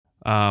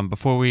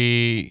Before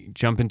we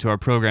jump into our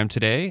program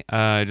today,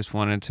 I just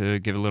wanted to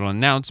give a little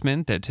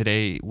announcement that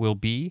today will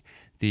be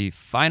the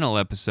final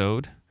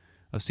episode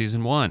of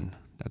Season 1.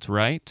 That's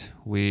right.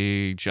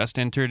 We just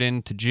entered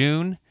into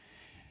June,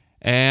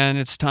 and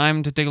it's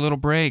time to take a little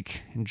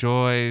break,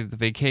 enjoy the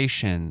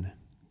vacation,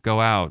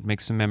 go out,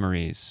 make some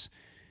memories,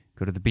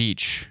 go to the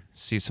beach,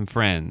 see some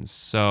friends.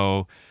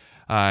 So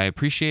I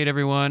appreciate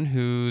everyone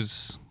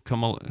who's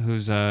come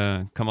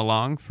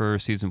along for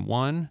Season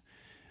 1.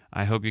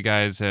 I hope you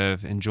guys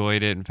have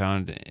enjoyed it and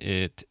found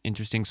it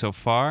interesting so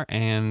far.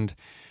 And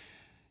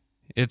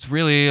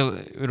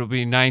it'll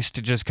be nice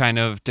to just kind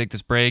of take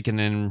this break and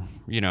then,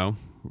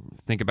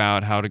 think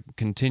about how to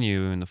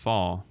continue in the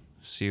fall.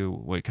 See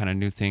what kind of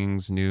new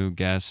things, new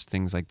guests,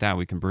 things like that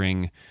we can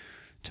bring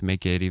to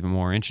make it even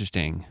more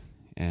interesting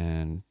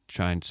and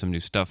trying some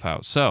new stuff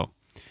out. So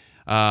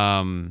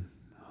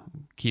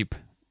keep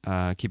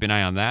an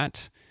eye on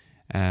that.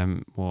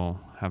 We'll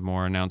have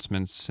more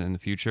announcements in the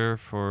future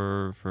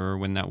for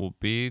when that will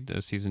be,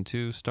 the Season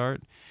 2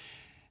 start.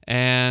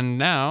 And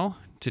now,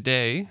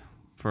 today,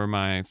 for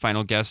my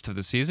final guest of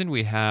the season,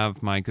 we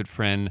have my good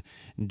friend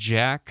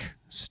Jack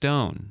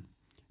Stone.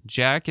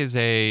 Jack is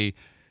a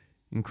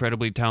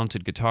incredibly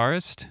talented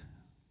guitarist,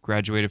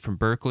 graduated from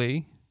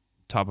Berklee,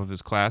 top of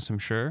his class, I'm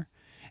sure.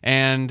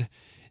 And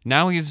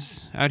now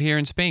he's out here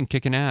in Spain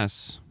kicking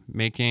ass,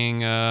 making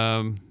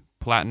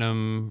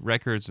platinum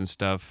records and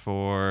stuff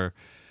for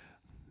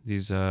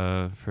these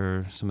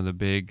for some of the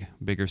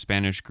bigger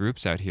Spanish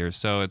groups out here.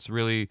 So it's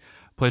really a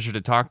pleasure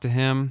to talk to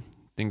him.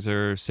 Things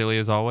are silly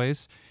as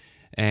always,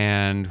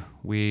 and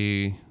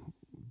we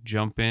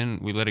jump in.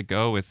 We let it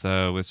go with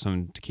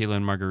some tequila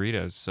and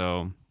margaritas.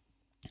 So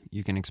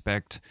you can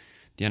expect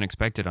the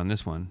unexpected on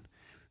this one.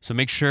 So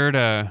make sure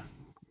to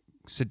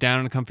sit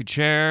down in a comfy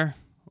chair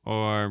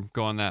or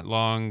go on that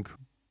long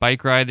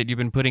bike ride that you've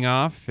been putting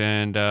off,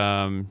 and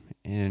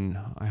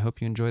I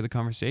hope you enjoy the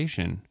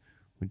conversation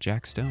with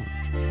Jack Stone.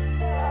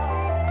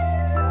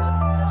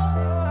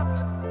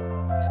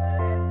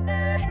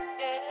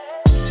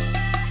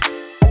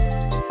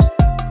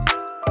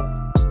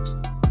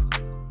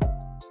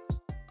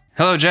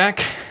 Hello,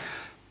 Jack.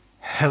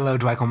 Hello,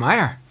 Dwight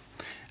Meyer.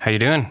 How you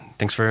doing?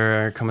 Thanks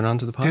for coming on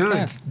to the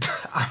podcast. Dude,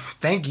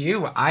 thank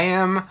you. I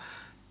am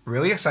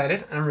really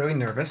excited. I'm really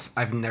nervous.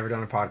 I've never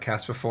done a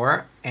podcast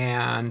before,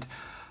 and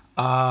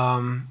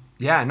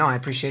I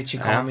appreciate you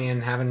calling me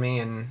and having me,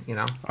 and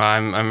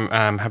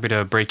I'm happy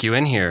to break you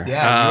in here.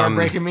 Yeah, you are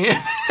breaking me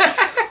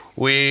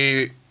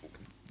in.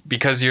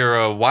 Because you're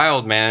a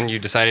wild man, you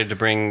decided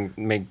to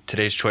make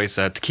today's choice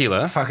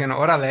tequila. Fucking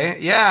orale.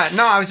 Yeah,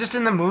 no, I was just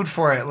in the mood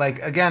for it.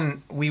 Like,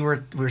 again, we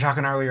were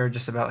talking earlier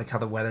just about like how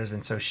the weather's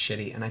been so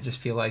shitty, and I just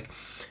feel like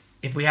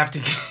if we have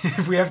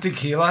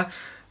tequila,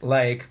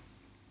 like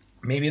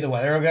maybe the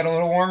weather will get a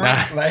little warmer.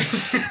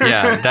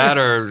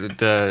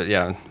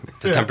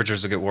 The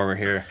temperatures will get warmer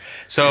here.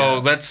 So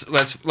let's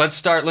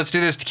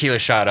do this tequila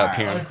shot up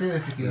here. Let's do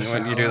this tequila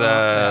shot. You do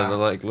the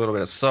like little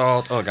bit of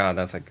salt. Oh god,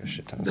 that's like a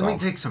shit ton of salt. Let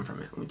me take some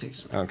from it.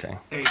 Okay.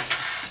 There you go.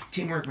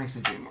 Teamwork makes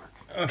the dream work.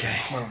 Okay.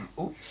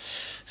 Ooh.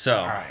 So.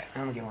 All right,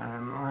 I'm gonna get one of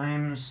them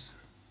limes.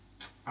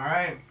 All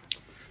right.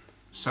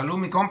 Salud,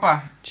 mi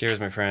compa. Cheers,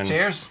 my friend.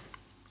 Cheers.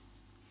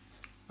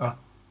 Oh.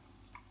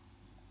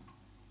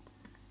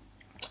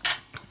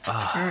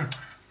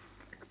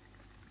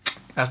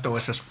 That's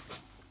delicious.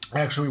 I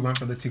actually went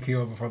for the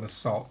tequila before the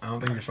salt. I don't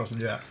think you're supposed to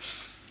do that.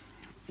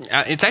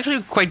 It's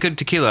actually quite good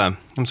tequila.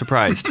 I'm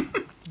surprised.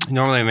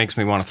 Normally it makes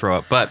me want to throw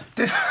up, but...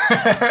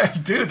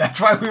 Dude, that's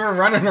why we were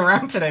running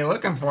around today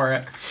looking for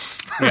it.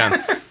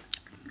 Yeah.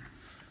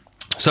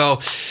 So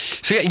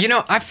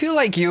I feel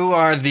like you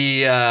are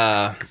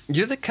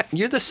you're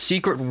the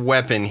secret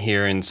weapon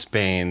here in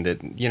Spain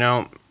that,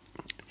 wow.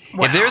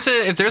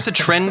 If there's a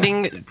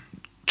trending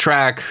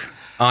track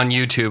on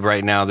YouTube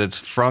right now that's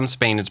from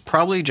Spain, it's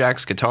probably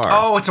Jack's guitar.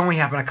 Oh, it's only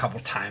happened a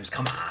couple times.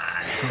 Come on.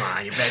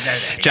 You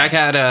Jack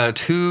had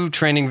 2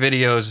 trending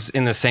videos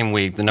in the same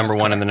week, the number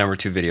 1 and the number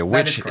 2 video,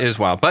 which is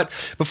wild. But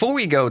before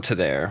we go to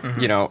there,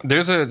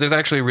 there's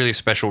actually a really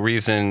special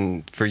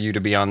reason for you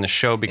to be on the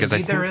show, because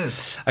there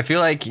is. I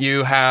feel like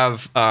you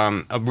have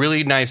a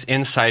really nice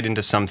insight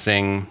into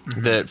something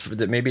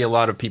that maybe a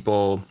lot of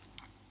people,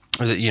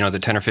 the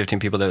 10 or 15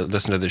 people that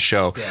listen to this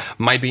show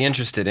might be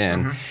interested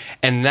in.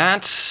 And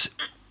that's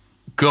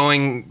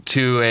going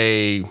to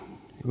a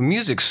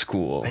music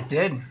school. I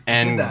did.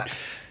 And, did that.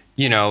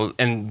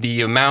 And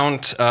the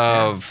amount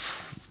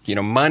of,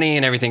 money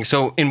and everything.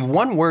 So in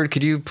one word,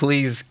 could you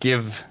please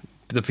give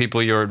the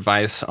people your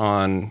advice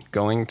on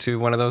going to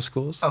one of those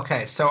schools?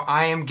 Okay, so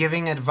I am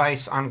giving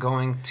advice on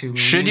going to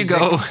music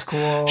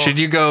school. Should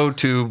you go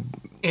to...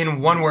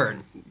 In one word?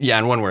 Yeah,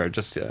 in one word.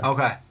 Just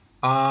Okay.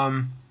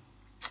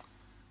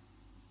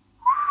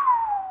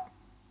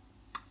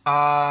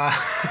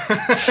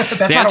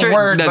 That's not a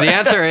word. No, the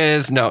answer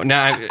is no.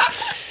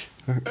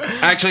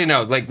 Actually,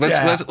 no. Like,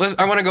 let's.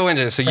 I want to go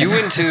into this. So you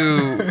went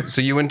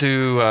to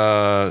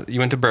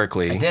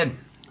Berklee. I did.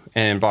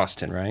 In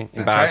Boston, right?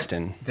 That's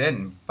Boston. Right. Did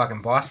in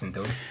fucking Boston,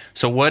 dude.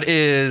 So what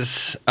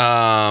is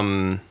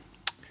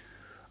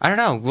I don't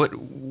know.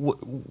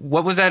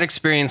 What was that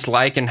experience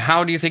like, and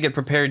how do you think it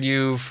prepared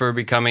you for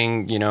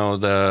becoming,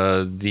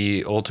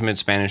 the ultimate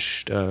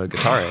Spanish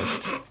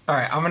guitarist? All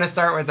right, I'm gonna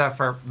start with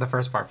the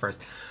first part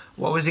first.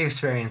 What was the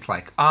experience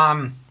like?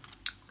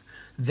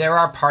 There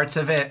are parts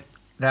of it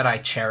that I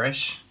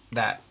cherish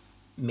that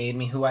made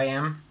me who I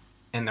am,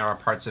 and there are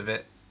parts of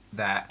it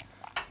that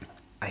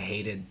I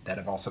hated that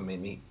have also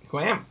made me who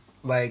I am.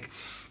 Like,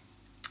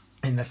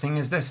 and the thing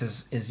is, this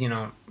is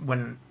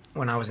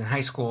when I was in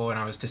high school and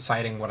I was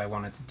deciding what I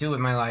wanted to do with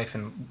my life,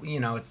 and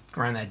it's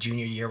around that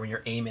junior year when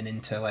you're aiming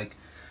into like,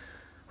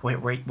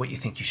 what you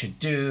think you should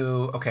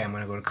do. Okay, I'm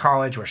gonna go to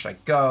college. Where should I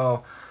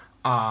go?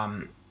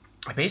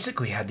 I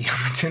basically had the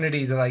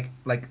opportunity to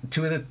like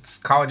two of the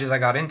colleges I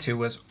got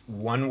into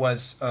one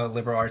was a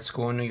liberal arts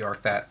school in New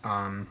York that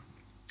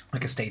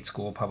like a state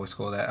school, public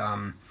school that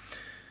I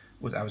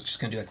was just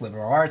gonna do like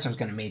liberal arts. I was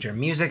gonna major in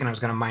music and I was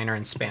gonna minor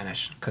in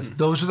Spanish because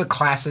those were the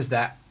classes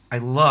that I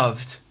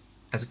loved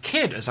as a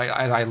kid. As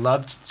I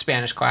loved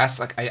Spanish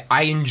class. Like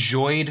I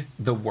enjoyed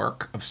the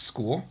work of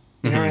school.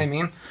 You know what I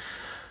mean?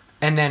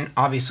 And then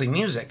obviously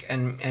music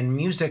and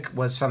music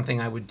was something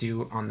I would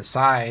do on the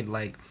side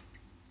like.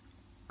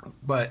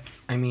 But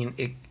I mean,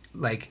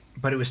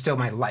 but it was still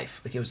my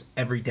life. Like it was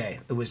every day.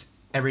 It was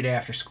every day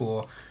after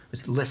school. It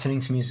was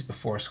listening to music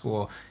before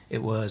school.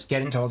 It was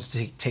getting told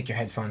to take your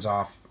headphones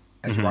off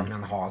as you're walking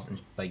down the halls, and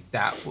like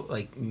that.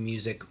 Like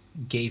music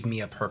gave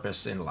me a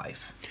purpose in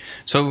life.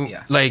 So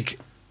like,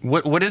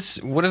 what is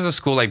a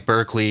school like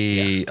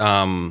Berkeley?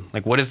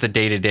 Like what is the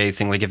day-to-day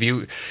thing? Like if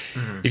you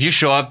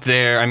show up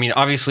there, I mean,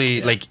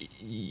 obviously like.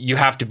 You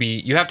have to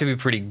be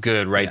pretty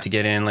good, right, to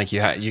get in. Like they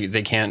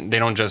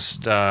don't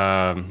just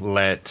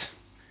let.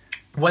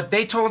 What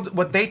they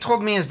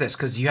told me is this,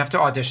 because you have to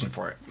audition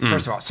for it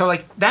first of all. So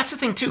like that's the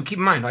thing too. Keep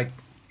in mind, like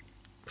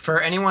for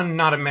anyone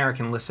not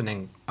American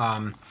listening,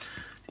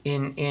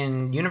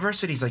 in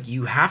universities, like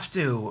you have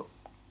to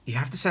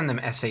send them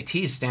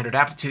SATs, standard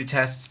aptitude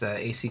tests,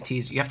 the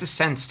ACTs. You have to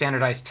send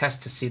standardized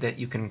tests to see that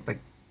you can like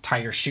tie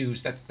your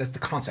shoes. That's the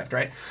concept,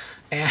 right?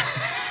 And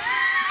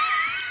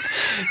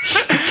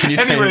Can you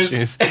anyways,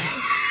 shoes?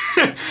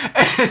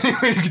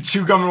 Anyway, you can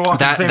chew gum and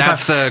walk at the same time.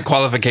 That's the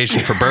qualification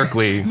for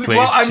Berkeley.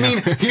 Well, I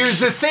mean, here's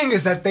the thing: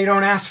 is that they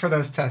don't ask for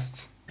those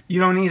tests. You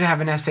don't need to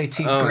have an SAT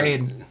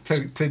grade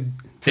to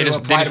They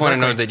just want to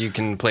know that you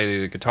can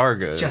play the guitar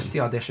good. Just the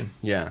audition.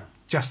 Yeah.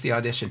 Just the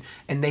audition,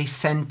 and they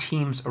send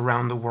teams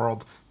around the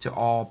world to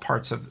all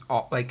parts of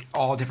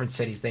all different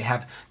cities. They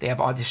have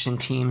audition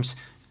teams.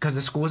 Because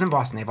the school is in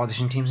Boston, they have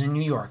audition teams in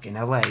New York, in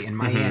LA, in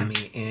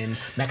Miami, in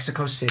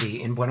Mexico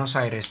City, in Buenos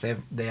Aires.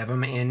 They have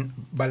them in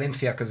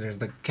Valencia because there's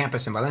the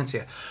campus in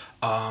Valencia,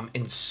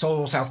 in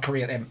Seoul, South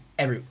Korea. They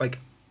have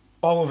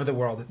all over the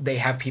world. They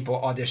have people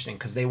auditioning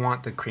because they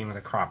want the cream of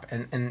the crop.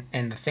 And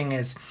the thing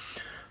is,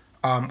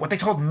 what they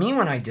told me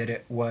when I did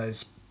it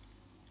was,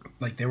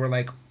 like they were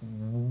like,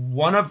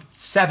 1 of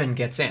 7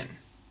 gets in.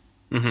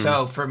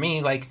 So for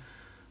me, like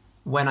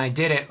when I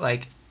did it,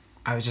 like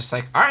I was just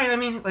like, all right. I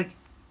mean, like.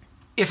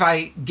 If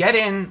I get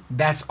in,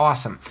 that's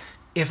awesome.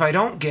 If I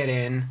don't get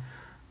in,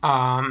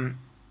 I'm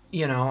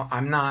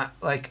not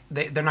like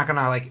they're not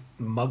gonna like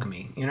mug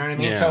me. You know what I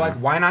mean? Yeah. So like,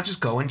 why not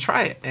just go and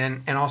try it?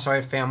 And also I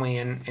have family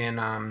in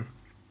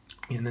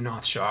the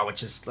North Shore,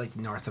 which is like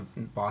north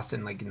of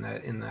Boston, like in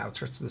the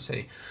outskirts of the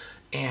city.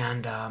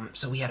 And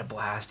so we had a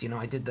blast.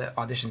 I did the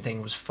audition thing.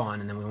 It was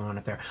fun, and then we went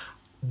up there.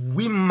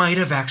 We might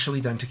have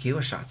actually done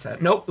tequila shots.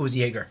 Nope, it was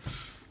Jaeger.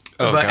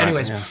 Oh, but God,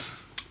 anyways. Yeah.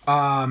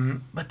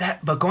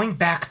 But going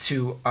back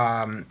to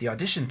the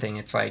audition thing,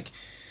 it's like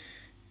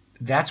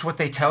that's what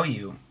they tell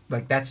you.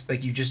 Like that's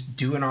like you just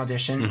do an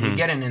audition, you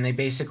get in, and they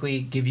basically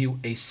give you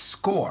a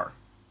score.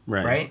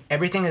 Right?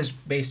 Everything is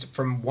based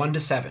from 1 to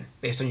 7,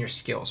 based on your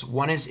skills.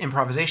 1 is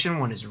improvisation,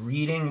 1 is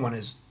reading, 1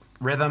 is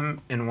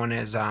rhythm, and 1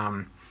 is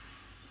I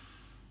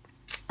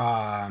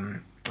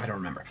don't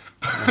remember.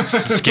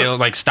 Skill,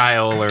 like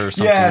style or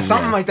something. Yeah,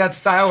 something like that,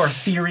 style or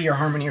theory or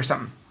harmony or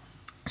something.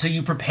 So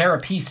you prepare a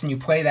piece and you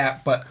play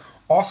that, but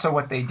also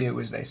what they do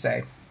is they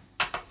say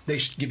they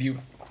should give you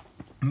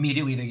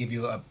immediately. They give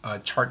you a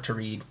chart to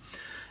read,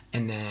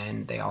 and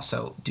then they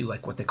also do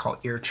like what they call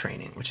ear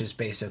training, which is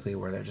basically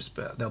where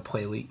they'll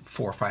play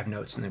 4 or 5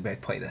 notes and they'll be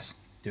like, play this,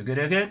 do good,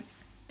 do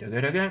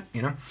good,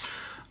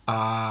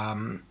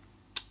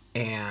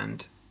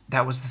 and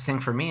that was the thing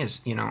for me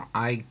is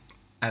I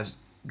as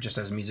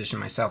a musician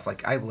myself,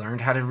 like I learned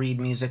how to read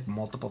music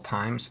multiple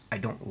times. I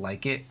don't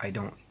like it. I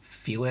don't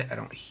feel it. I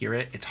don't hear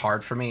it. It's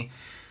hard for me.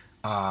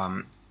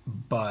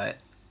 But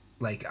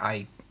like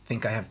I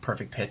think I have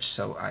perfect pitch,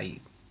 so I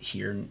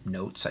hear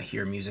notes. I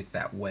hear music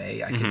that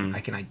way. I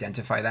can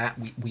identify that.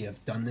 We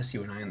have done this,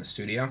 you and I, in the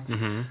studio.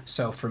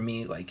 So for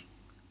me, like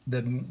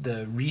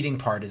the reading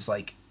part is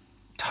like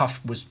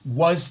tough.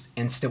 Was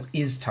and still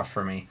is tough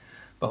for me.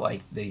 But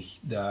like the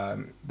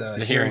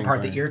hearing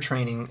part, the ear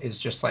training is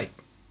just like.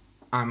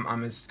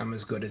 I'm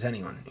as good as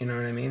anyone. You know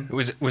what I mean?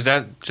 Was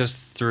that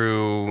just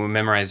through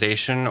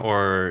memorization,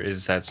 or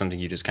is that something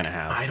you just kind of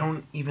have? I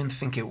don't even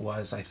think it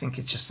was. I think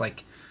it's just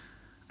like,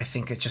 I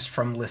think it's just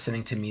from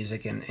listening to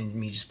music and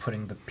me just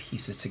putting the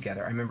pieces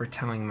together. I remember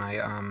telling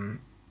my,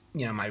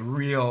 my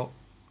real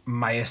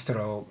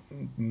maestro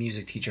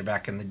music teacher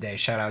back in the day,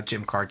 shout out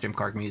Jim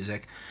Clark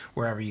Music,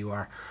 wherever you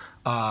are.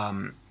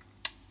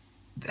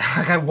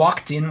 Like I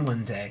walked in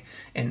one day,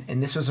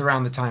 and this was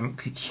around the time,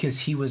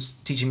 because he was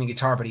teaching me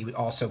guitar, but he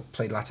also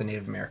played lots of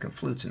Native American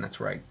flutes, and that's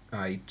where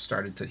I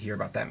started to hear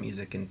about that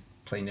music and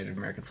play Native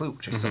American flute,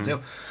 which I still do.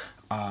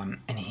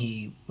 And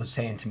he was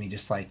saying to me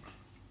just like,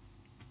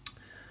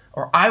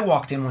 or I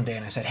walked in one day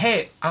and I said,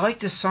 "Hey, I like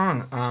this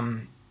song.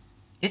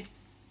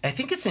 I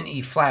think it's in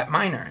E flat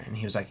minor." And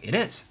he was like, "It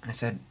is." And I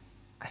said,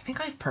 "I think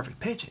I have perfect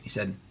pitch." And he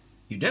said,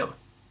 "You do."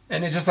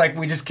 And it's just like,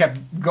 we just kept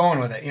going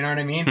with it. You know what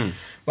I mean?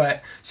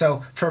 But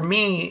so for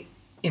me,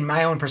 in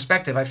my own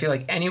perspective, I feel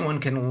like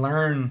anyone can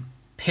learn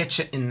pitch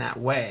it in that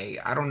way.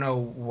 I don't know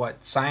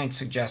what science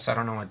suggests. I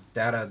don't know what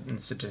data and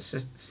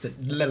statistics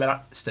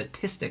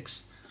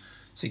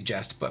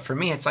suggest. But for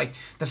me, it's like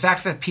the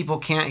fact that people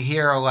can't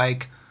hear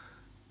like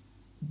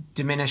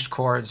diminished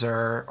chords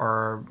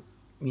or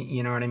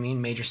you know what I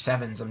mean, major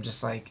sevens. I'm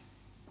just like,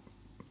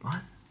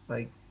 what?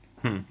 Like,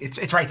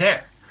 it's right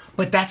there.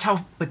 But that's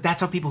how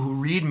people who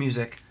read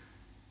music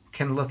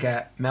can look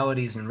at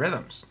melodies and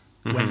rhythms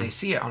when they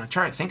see it on a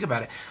chart. Think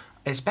about it,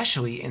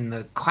 especially in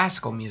the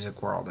classical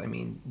music world. I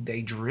mean,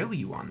 they drill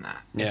you on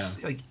that. Yeah.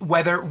 It's like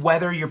whether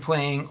you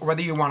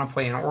want to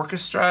play in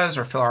orchestras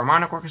or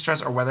philharmonic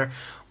orchestras, or whether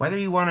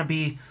you want to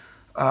be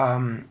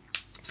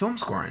film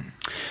scoring.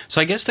 So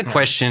I guess the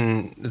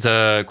question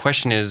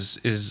is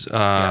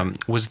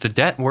was the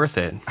debt worth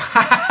it?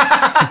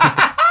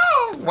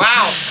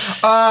 Wow.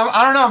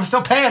 I don't know. I'm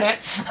still paying it.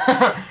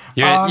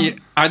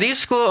 Are these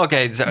school?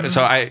 Okay,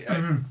 so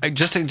I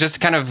just to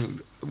kind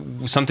of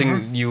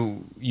something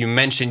you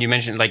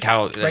mentioned like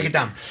how break it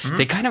down.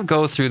 They kind of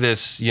go through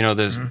this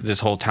this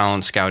whole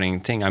talent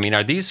scouting thing. I mean,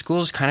 are these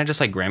schools kind of just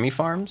like Grammy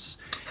farms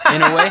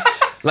in a way?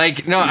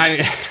 Like, no,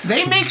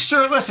 they make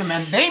sure. Listen,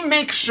 man, they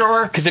make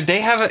sure, because if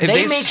they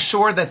make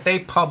sure that they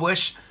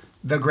publish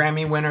the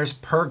Grammy winners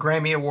per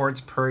Grammy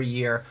Awards per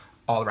year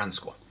all around the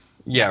school.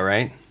 Yeah,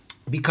 right.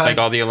 Because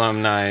like all the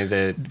alumni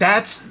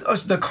that's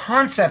the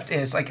concept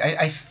is like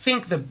I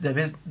think the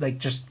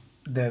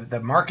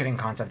marketing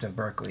concept of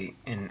Berklee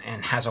and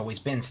has always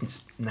been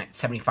since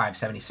 75,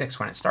 76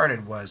 when it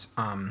started was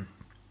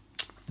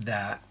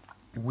that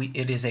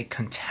it is a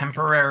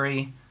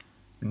contemporary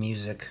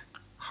music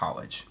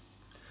college.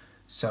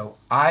 So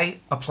I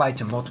applied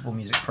to multiple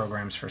music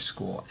programs for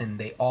school, and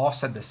they all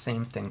said the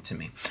same thing to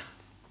me.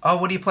 "Oh,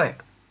 what do you play?"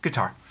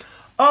 "Guitar."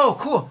 "Oh,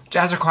 cool.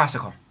 Jazz or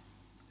classical?"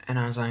 And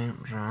I was like,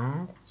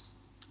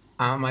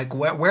 I'm like,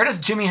 where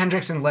does Jimi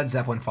Hendrix and Led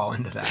Zeppelin fall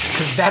into that?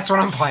 Because that's what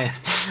I'm playing.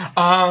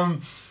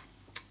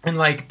 And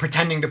like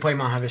pretending to play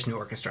Mahavishnu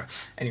Orchestra.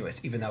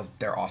 Anyways, even though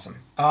they're awesome.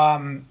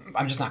 I'm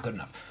just not good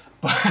enough.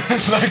 But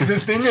like the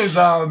thing is,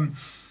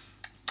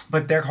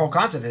 but their whole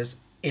concept is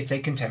it's a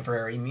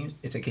contemporary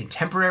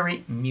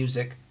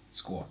music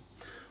school,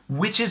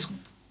 which is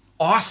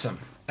awesome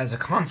as a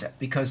concept,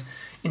 because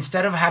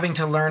instead of having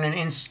to learn an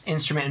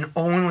instrument and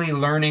only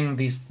learning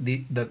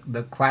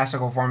the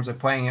classical forms of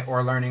playing it,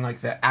 or learning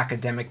like the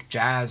academic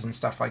jazz and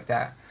stuff like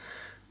that,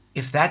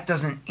 if that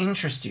doesn't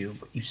interest you,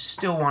 but you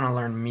still want to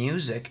learn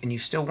music and you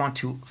still want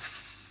to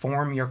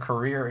form your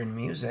career in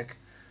music,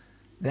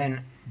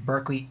 then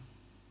Berklee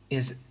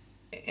is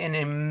an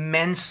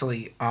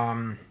immensely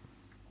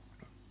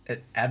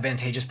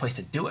advantageous place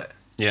to do it.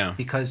 Yeah.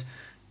 Because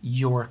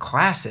your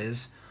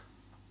classes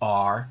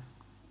are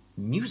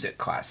music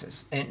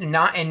classes, and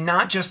not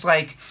just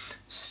like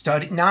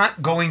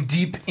not going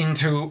deep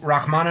into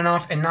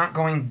Rachmaninoff and not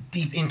going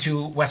deep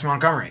into Wes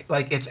Montgomery.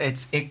 Like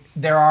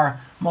there are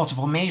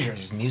multiple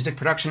majors. There's music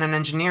production and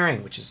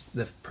engineering, which is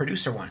the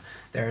producer one.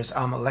 There's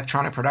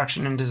electronic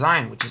production and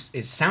design, which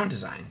is sound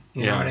design.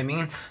 You know what I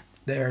mean?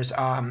 There's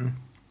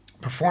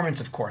performance,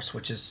 of course,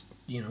 which is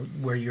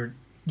where you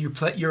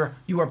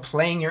are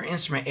playing your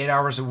instrument 8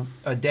 hours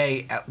a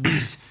day at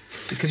least,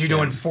 because you're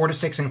doing 4 to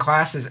 6 in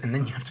classes, and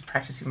then you have to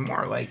practice even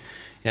more. Like,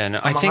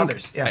 I think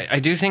others. Yeah. I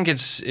do think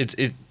it's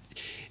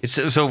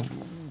so.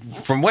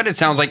 From what it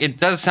sounds like, it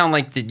does sound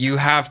like that you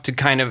have to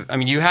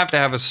you have to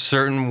have a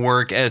certain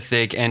work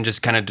ethic and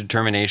just kind of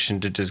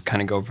determination to just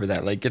kind of go for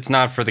that. Like, it's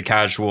not for the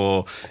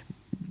casual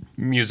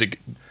music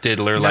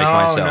diddler like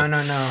myself.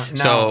 No.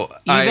 So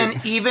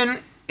even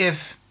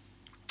if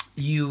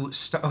you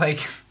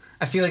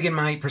I feel like in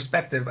my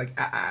perspective, like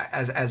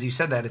as you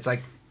said that, it's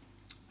like,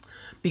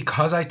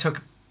 because I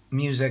took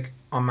music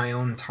on my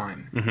own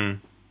time.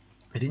 Mm-hmm.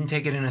 I didn't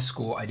take it in a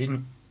school. I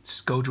didn't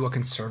go to a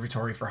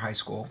conservatory for high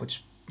school,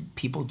 which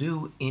people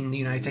do in the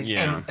United States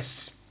and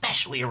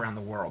especially around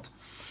the world.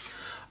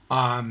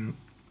 It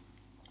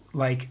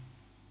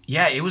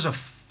was a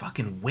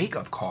fucking wake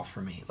up call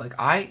for me. Like,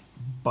 I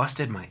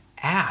busted my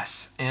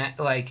ass, and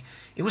like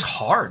it was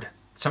hard.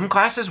 Some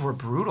classes were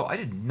brutal. I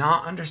did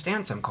not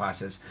understand some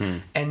classes.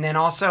 And then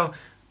also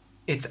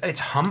it's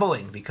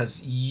humbling,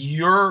 because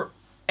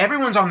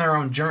everyone's on their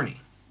own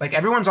journey. Like,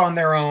 everyone's on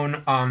their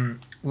own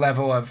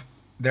level of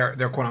their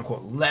quote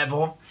unquote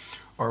level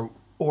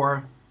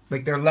or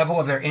like their level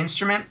of their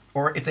instrument,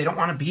 or if they don't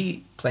want to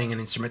be playing an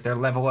instrument, their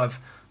level of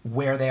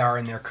where they are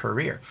in their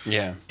career.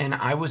 Yeah. And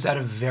I was at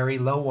a very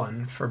low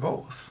one for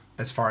both,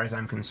 as far as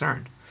I'm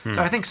concerned.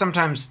 So I think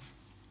sometimes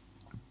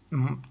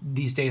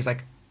these days,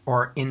 like,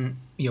 or in,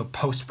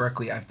 post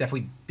Berklee, I've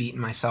definitely beaten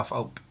myself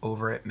up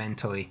over it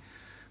mentally.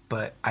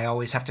 But I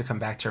always have to come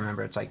back to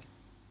remember, it's like,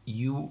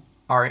 you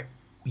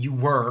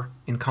were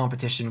in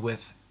competition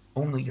with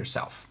only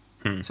yourself.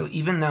 So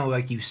even though,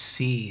 like, you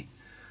see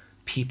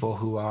people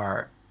who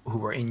are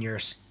in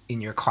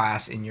your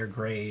class, in your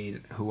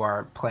grade, who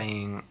are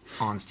playing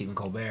on Stephen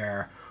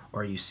Colbert,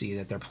 or you see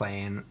that they're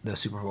playing the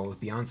Super Bowl with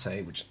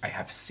Beyonce, which I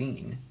have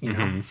seen,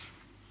 know,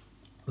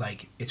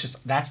 like, it's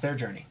just, that's their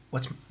journey.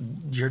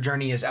 Your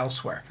journey is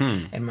elsewhere,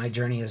 and my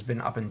journey has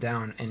been up and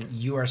down, and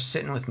you are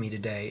sitting with me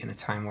today in a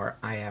time where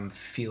I am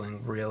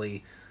feeling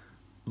really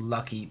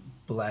lucky,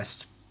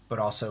 blessed, but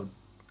also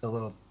a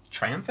little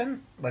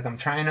triumphant. Like, I'm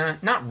trying to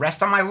not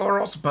rest on my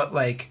laurels, but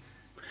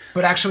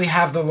actually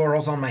have the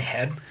laurels on my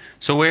head.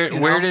 So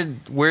where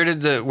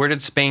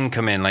did Spain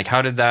come in? Like,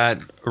 how did that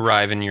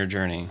arrive in your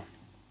journey?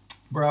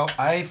 Bro,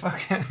 I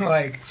fucking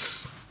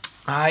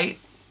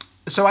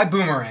so I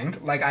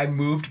boomeranged. Like, I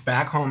moved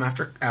back home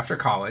after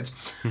college,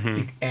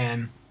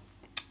 and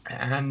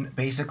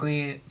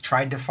basically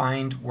tried to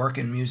find work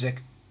in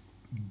music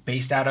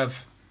based out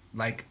of,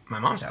 like, my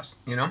mom's house,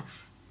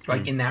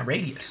 like in that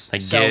radius.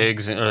 Like,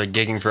 gigs or like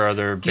gigging for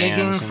other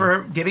bands.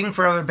 Gigging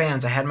for other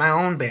bands. I had my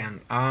own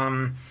band.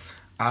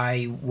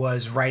 I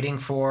was writing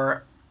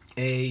for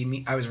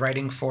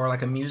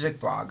like a music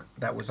blog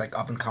that was, like,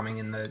 up and coming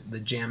in the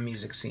jam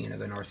music scene of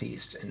the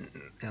Northeast,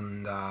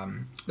 and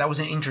that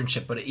was an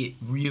internship, but it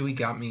really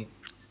got me,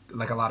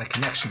 like, a lot of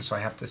connections, so I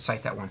have to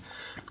cite that one.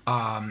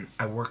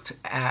 I worked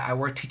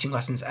teaching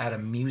lessons at a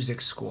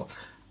music school.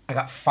 I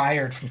got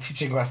fired from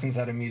teaching lessons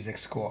at a music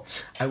school.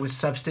 I was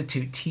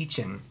substitute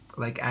teaching,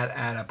 like,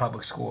 at a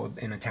public school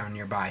in a town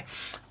nearby.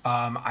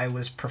 I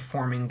was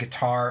performing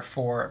guitar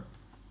for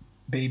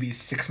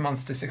babies 6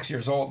 months to 6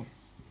 years old,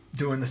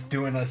 doing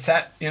a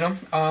set,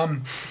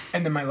 and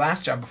then my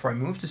last job before I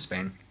moved to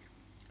Spain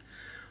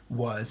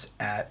was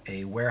at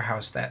a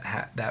warehouse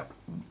that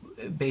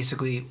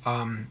basically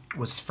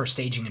was for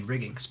staging and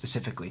rigging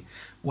specifically.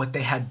 What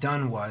they had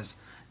done was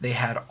they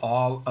had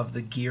all of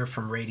the gear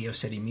from Radio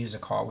City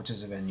Music Hall, which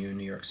is a venue in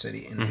New York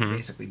City, and they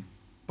basically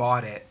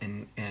bought it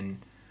and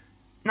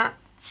not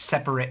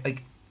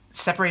separated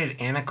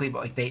amicably,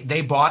 but, like,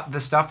 they bought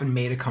the stuff and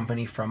made a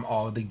company from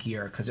all of the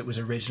gear, because it was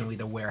originally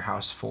the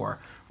warehouse for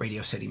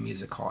Radio City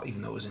Music Hall,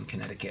 even though it was in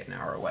Connecticut, an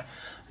hour away.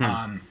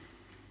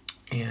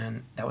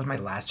 And that was my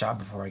last job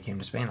before I came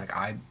to Spain. Like,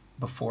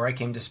 before I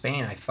came to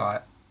Spain, I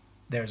thought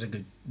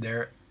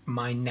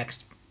my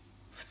next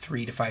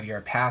 3 to 5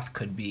 year path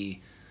could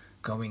be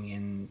going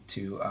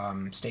into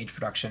stage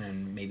production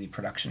and maybe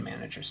production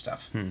manager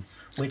stuff,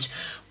 which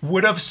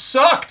would have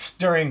sucked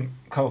during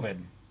COVID.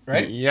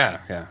 Right?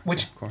 Yeah.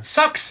 Which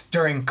sucks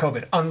during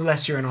COVID,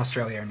 unless you're in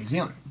Australia or New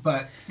Zealand.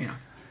 But,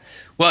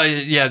 Well,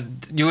 yeah,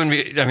 you and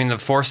me. I mean, the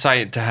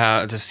foresight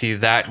to see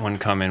that one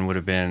come in would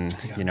have been,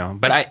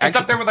 But it's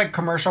up there with, like,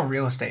 commercial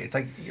real estate. It's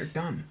like, you're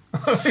done.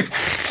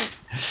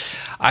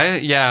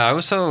 I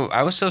was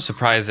so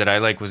surprised that I,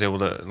 like, was able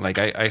to, like,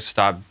 I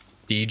stopped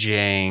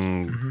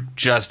DJing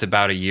just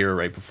about a year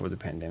right before the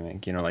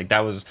pandemic. Like,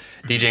 that was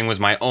DJing was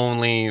my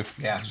only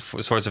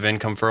source of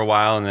income for a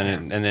while,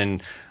 and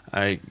then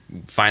I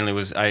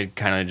finally I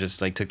kind of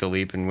just, like, took the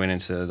leap and went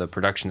into the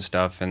production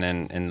stuff,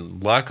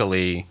 and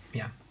luckily,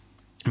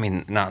 I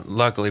mean, not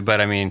luckily, but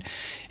I mean,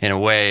 in a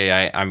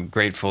way, I'm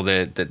grateful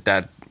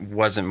that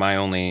wasn't my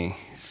only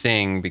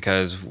thing,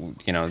 because,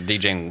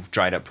 DJing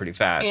dried up pretty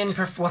fast.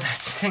 Well,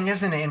 that's the thing,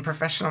 isn't it? In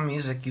professional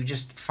music, you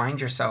just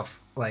find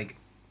yourself, like,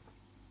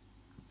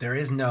 there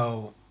is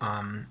no,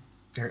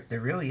 there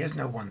really is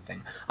no one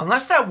thing,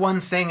 unless that one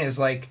thing is,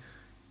 like,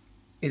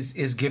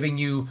 is giving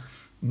you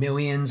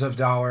millions of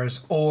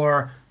dollars,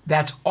 or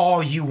that's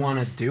all you want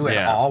to do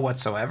at all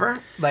whatsoever.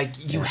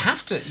 Like, you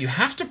have to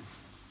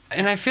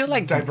and I feel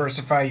like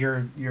diversify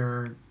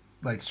your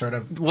like, sort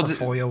of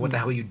portfolio, what the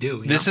hell you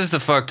do. This is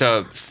the fucked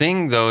up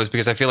thing, though, is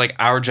because I feel like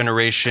our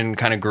generation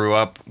kind of grew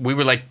up. We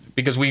were like,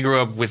 because we grew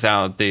up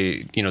without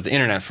the the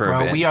internet for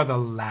a bit. We are the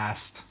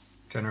last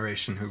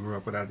generation who grew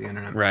up without the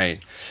internet.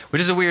 Right.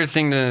 Which is a weird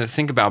thing to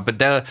think about,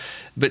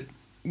 but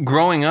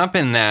growing up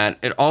in that,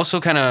 it also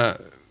kind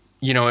of,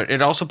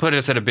 it also put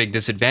us at a big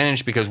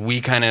disadvantage, because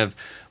we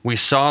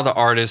saw the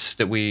artists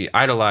that we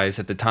idolized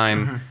at the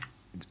time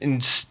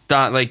and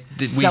selling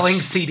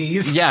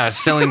CDs. Yeah,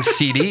 selling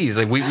CDs.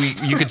 Like,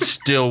 you could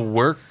still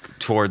work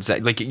towards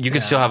that. Like, you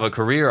could still have a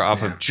career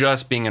off of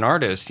just being an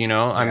artist,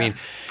 I mean,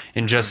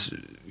 and just,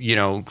 selling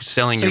your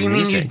music. So you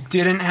mean you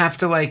didn't have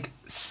to, like,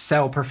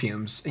 sell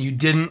perfumes? You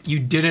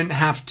didn't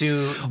have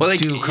to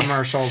do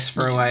commercials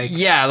for, like,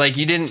 like,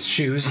 you didn't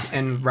shoes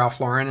and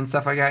Ralph Lauren and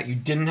stuff like that? You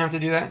didn't have to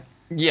do that?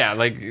 Yeah,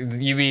 like,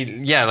 you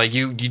mean, like,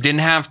 you didn't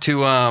have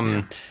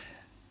to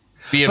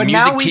be a But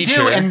music now we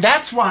teacher. do, and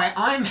that's why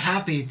I'm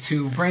happy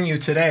to bring you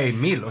today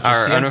 1800,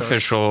 our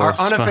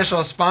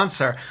unofficial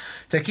sponsor,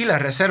 Tequila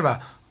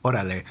Reserva.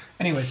 Orale.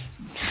 Anyways,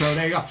 so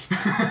there you go.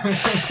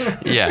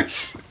 Yeah,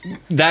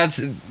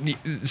 that's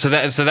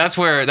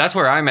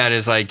where I'm at,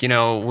 is like, you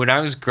know, when I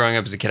was growing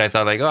up as a kid, I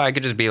thought like, oh, I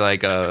could just be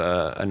like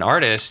an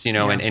artist, you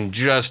know, and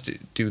just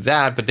do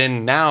that. But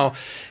then now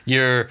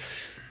you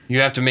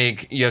have to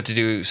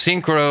do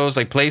synchros,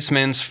 like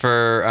placements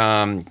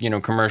for you know,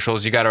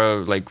 commercials. You gotta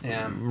like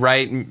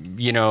write,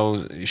 you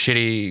know,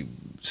 shitty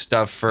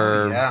stuff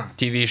for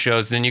TV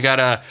shows. Then you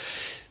gotta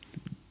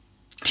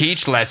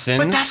teach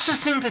lessons. But that's the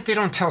thing that they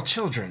don't tell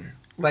children.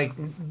 Like,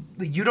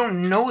 you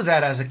don't know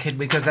that as a kid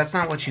because that's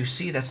not what you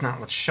see. That's not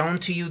what's shown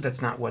to you.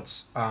 That's not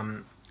what's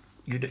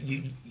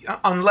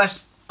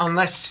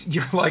unless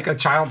you're like a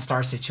child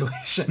star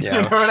situation. Yeah.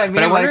 You know what I mean?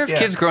 But I wonder like, if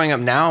kids growing up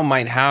now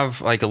might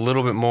have like a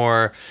little bit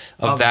more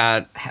of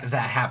that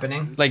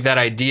happening. Like that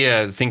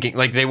idea, thinking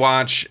like they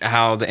watch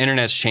how the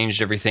internet's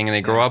changed everything and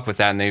they grow up with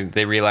that, and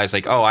they realize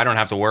like, oh, I don't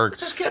have to work.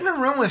 Just get in a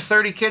room with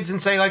 30 kids and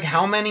say like,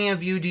 how many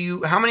of you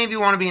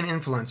want to be an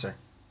influencer?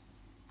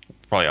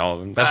 Probably all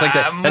of them. That's like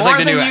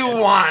the you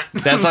want.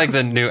 That's like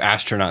the new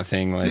astronaut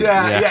thing. Like,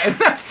 yeah. Isn't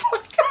that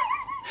fucked up?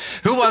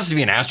 Who wants to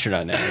be an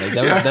astronaut now? Like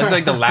that's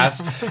like the last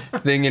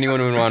thing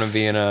anyone would want to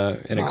be in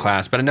a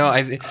class. But no,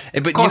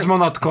 but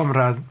Cosmonaut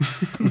comrades.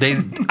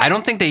 I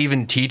don't think they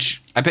even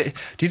teach. Do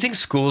you think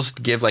schools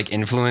give like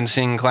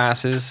influencing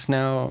classes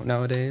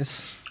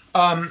nowadays?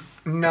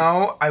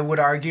 No, I would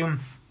argue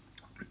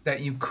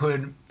that you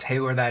could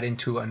tailor that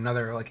into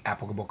another like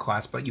applicable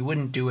class, but you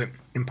wouldn't do it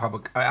in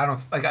public. I don't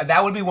like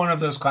that would be one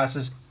of those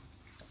classes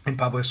in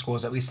public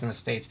schools, at least in the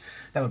States,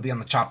 that would be on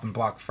the chopping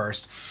block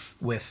first,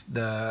 with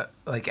the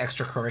like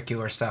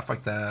extracurricular stuff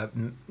like the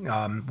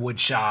wood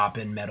shop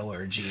and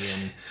metallurgy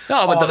and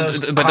those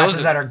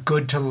classes that are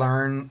good to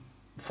learn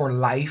for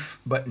life,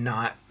 but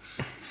not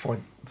for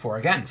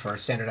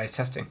standardized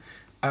testing.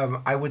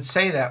 I would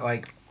say that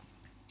like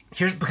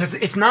because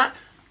it's not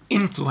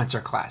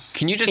influencer class.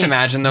 Can you just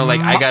imagine though?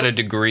 Like I got a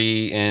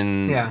degree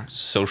in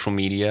social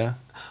media,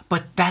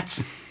 but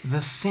that's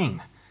the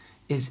thing,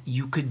 is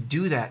you could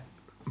do that,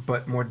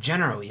 but more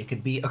generally, it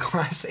could be a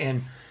class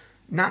in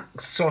not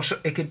social.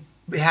 It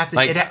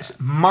has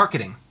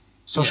marketing,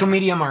 social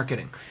media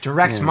marketing,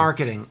 direct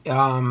marketing.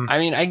 I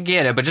mean, I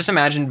get it, but just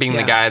imagine being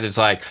the guy that's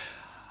like,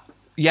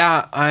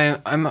 yeah, I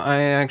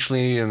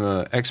actually am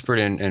an expert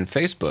in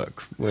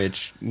Facebook,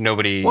 which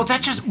nobody. But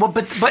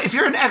if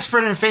you're an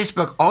expert in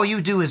Facebook, all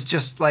you do is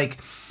just like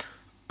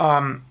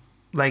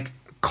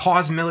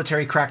cause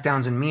military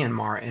crackdowns in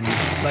Myanmar and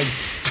like.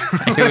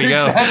 Here we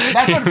go. That's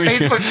what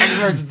Facebook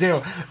experts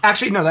do.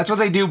 Actually, no, that's what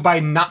they do by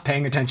not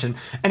paying attention.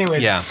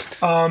 Anyways,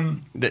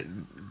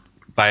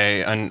 by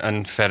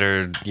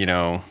unfettered, you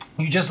know.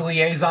 You just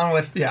liaison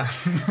with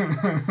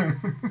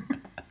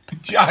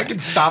I can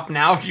stop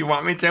now if you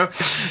want me to.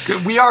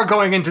 We are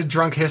going into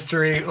drunk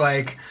history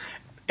like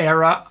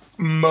era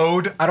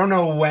mode. I don't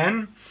know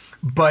when,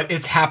 but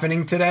it's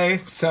happening today.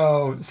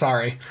 So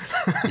sorry.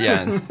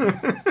 Yeah.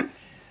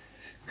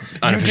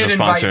 You did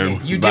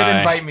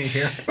invite me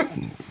here.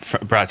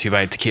 Brought to you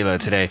by Tequila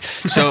today.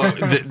 So,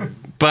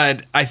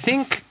 but I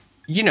think,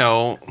 you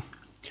know,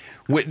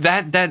 with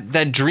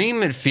that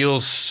dream, it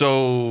feels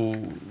so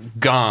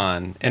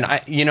gone. And I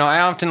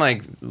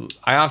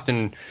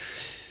often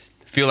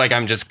feel like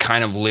I'm just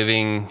kind of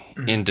living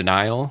in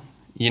denial,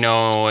 you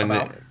know,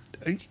 and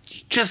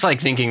just like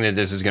thinking that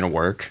this is going to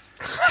work.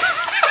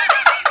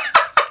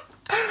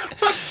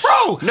 But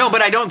bro, no,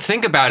 but I don't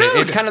think about it.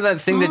 It's kind of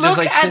that thing that just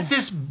like look at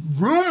this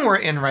room we're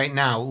in right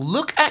now.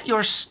 Look at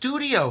your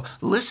studio.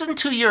 Listen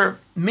to your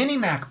mini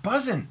Mac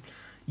buzzing.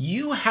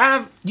 You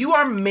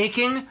are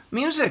making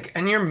music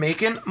and you're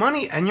making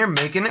money and you're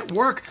making it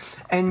work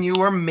and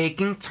you are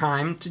making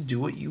time to do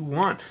what you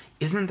want.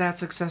 Isn't that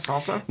success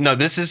also? No,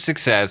 this is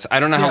success. I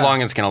don't know how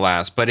long it's going to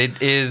last, but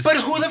it is. But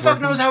who the fuck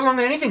knows how long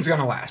anything's going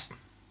to last?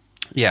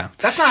 Yeah.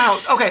 That's not how.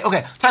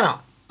 Okay. Time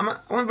out. I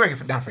want to break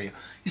it down for you.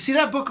 You see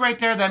that book right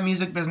there, that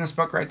music business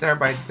book right there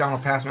by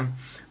Donald Passman?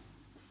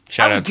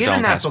 Shout out to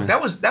Donald Passman.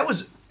 That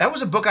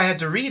was a book I had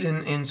to read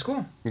in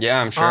school. Yeah,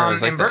 I'm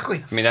sure. In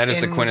Berkeley. I mean, that is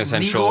the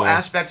quintessential legal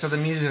aspects of the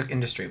music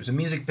industry. It was a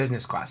music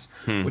business class,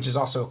 which is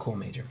also a cool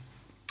major.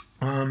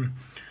 And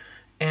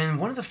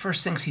one of the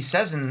first things he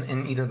says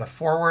in either the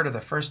foreword or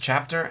the first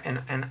chapter,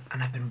 and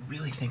I've been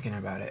really thinking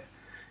about it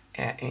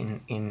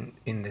in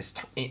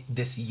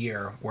this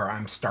year where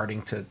I'm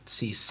starting to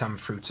see some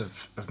fruits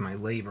of my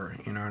labor.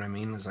 You know what I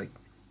mean? It's like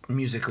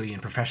musically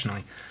and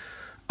professionally.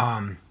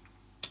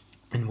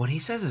 And what he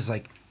says is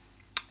like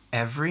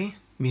every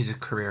music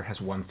career has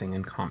one thing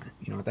in common.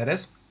 You know what that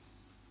is?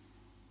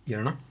 You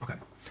don't know? Okay.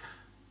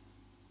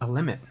 A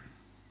limit.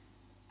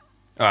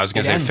 Oh, I was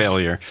going to say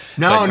failure.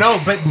 No,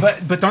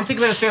 but don't think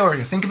of it as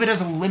failure. Think of it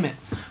as a limit,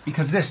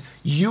 because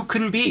you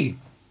can be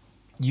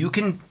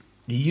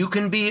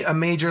a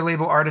major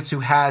label artist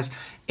who has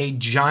a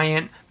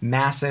giant,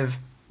 massive,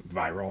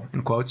 viral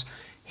in quotes,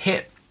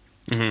 hit,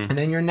 and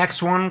then your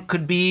next one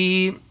could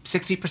be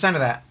 60% of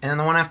that, and then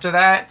the one after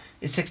that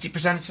is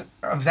 60%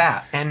 of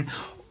that.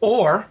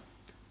 Or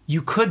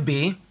you could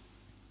be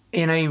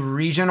in a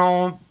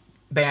regional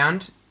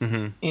band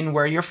in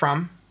where you're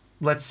from.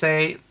 Let's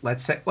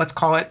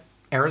call it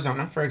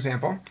Arizona, for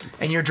example,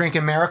 and you're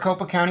drinking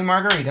Maricopa County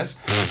margaritas,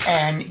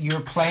 and you're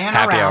playing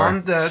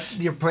around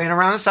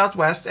the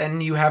Southwest,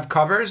 and you have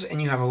covers,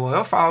 and you have a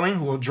loyal following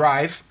who will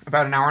drive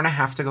about an hour and a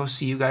half to go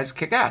see you guys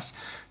kick ass.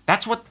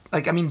 That's what,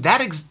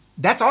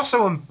 that's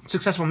also a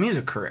successful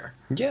music career.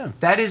 Yeah.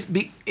 That is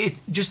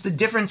just the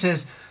difference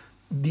is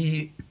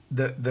the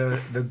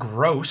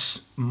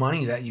gross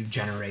money that you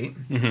generate.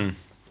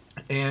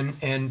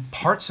 And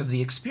parts of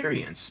the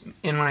experience.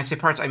 And when I say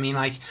parts, I mean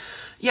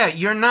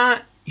you're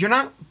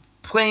not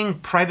playing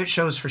private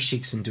shows for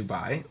sheiks in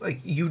Dubai. Like,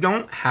 you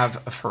don't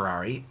have a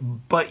Ferrari,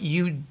 but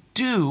you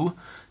do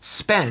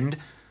spend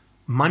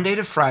Monday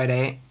to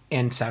Friday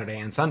and Saturday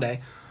and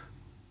Sunday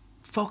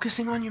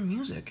focusing on your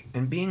music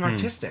and being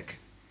artistic.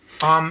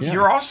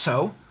 You're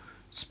also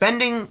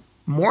spending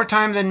more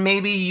time than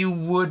maybe you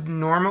would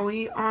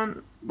normally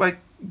on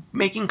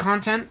making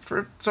content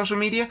for social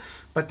media,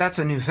 but that's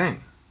a new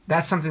thing.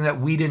 That's something that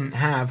we didn't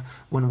have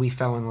when we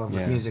fell in love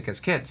with music as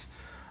kids.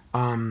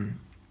 I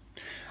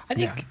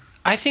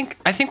think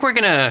we're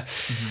gonna,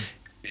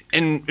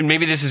 and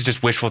maybe this is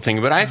just wishful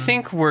thinking, but I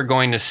think we're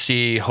going to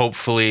see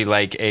hopefully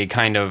like a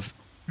kind of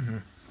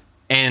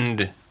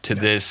end to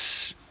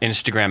this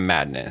Instagram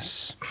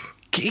madness.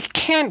 It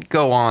can't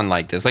go on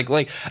like this. I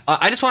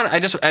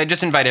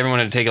just invite everyone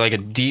to take like a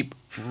deep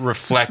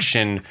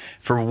reflection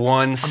for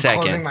 1 second.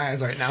 I'm closing my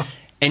eyes right now.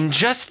 And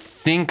just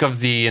think of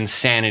the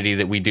insanity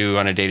that we do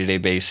on a day-to-day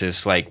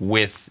basis, like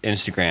with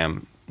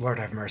Instagram. Lord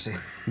have mercy.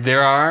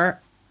 There are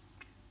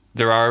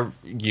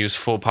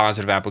useful,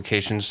 positive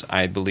applications,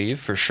 I believe,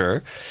 for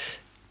sure.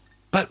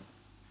 But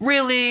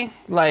really,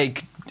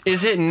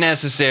 is it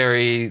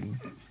necessary?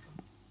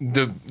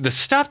 The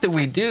stuff that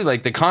we do,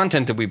 like the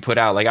content that we put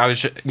out,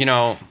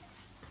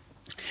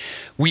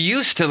 we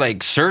used to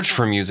search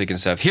for music and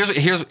stuff.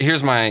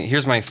 Here's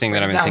my thing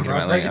that I've been thinking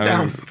about.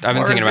 I've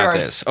been thinking about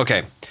this.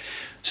 Okay,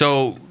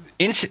 so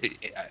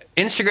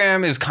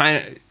Instagram is kind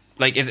of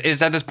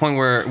is at this point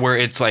where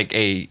it's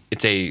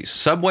it's a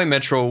subway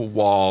metro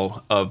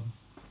wall of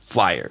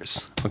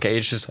flyers. Okay,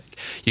 it's just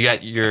you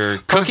got your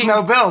cooking. Post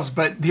no bills,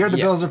 but here the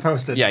bills are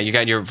posted. Yeah, you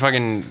got your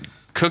fucking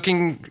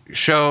cooking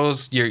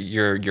shows,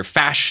 your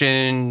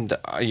fashion,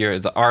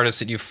 the artists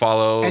that you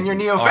follow, and your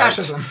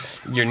neo-fascism.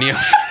 Your neo.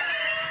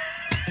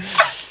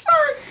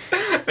 Sorry.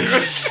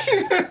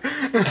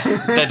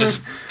 That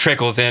just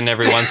trickles in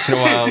every once in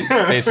a while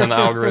based on the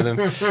algorithm.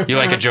 You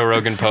like a Joe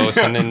Rogan post,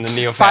 and then the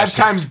neo-fascist.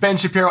 5 times Ben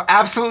Shapiro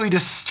absolutely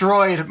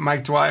destroyed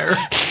Mike Dwyer.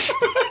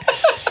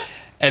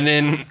 and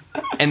then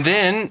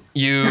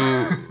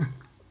you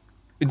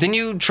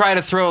try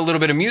to throw a little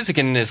bit of music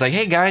in this, like,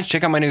 hey guys,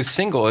 check out my new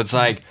single. It's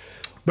like,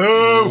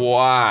 boo.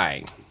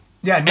 Why?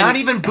 Yeah, not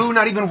even boo,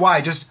 not even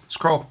why. Just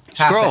scroll.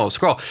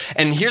 Scroll.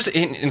 And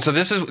so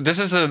this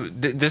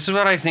is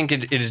what I think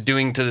it is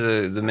doing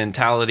to the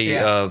mentality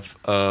of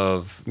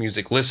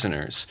music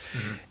listeners.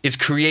 It's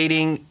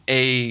creating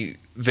a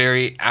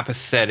very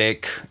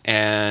apathetic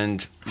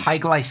and high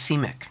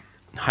glycemic.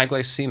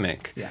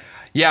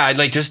 Yeah,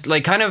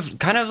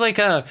 kind of like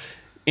a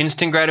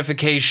instant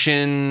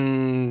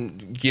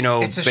gratification,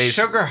 it's a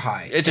sugar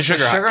high. It's a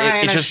sugar high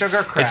and a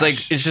sugar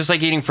crash. It's just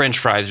like eating French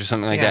fries or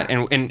something like that.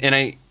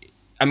 And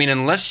I mean,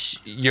 unless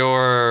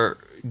you're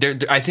there,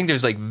 I think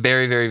there's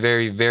very, very,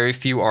 very, very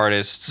few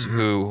artists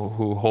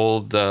who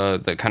hold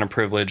the kind of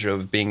privilege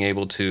of being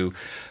able to,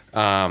 be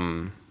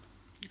on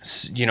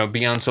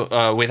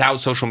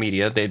without social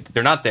media.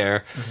 They're not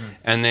there,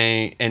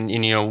 and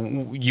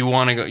you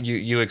want to go.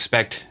 You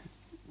expect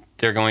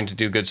they're going to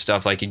do good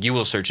stuff. You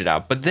will search it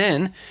out, but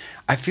then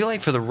I feel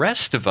like for the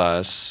rest of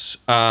us,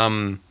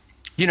 I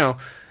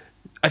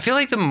feel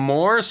like the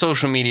more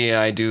social media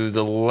I do,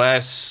 the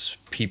less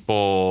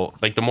people,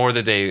 the more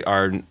that they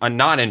are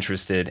not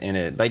interested in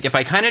it. If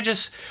I kind of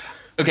just,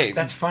 okay.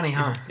 That's funny,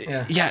 huh?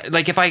 Yeah. Yeah,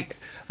 if I,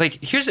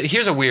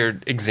 here's a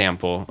weird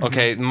example,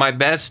 okay? My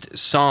best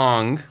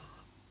song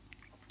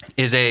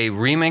is a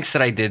remix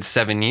that I did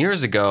 7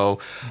 years ago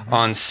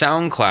on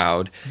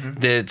SoundCloud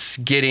that's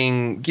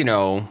getting,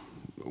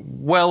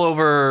 well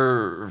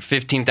over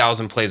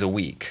 15,000 plays a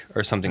week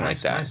or something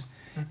like that. Nice.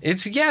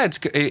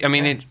 I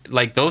mean,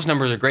 those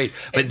numbers are great,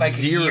 but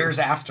years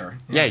after.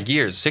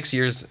 Yeah, 6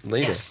 years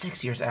later. Yeah,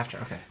 6 years after.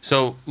 Okay.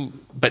 So,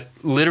 but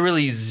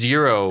literally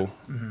zero.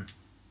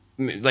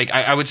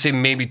 I would say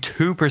maybe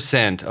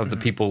 2% of the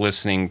people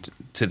listening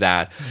to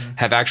that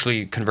have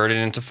actually converted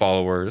into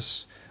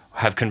followers,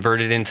 have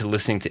converted into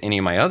listening to any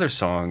of my other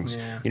songs.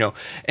 Yeah.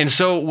 And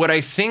so what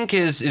I think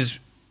is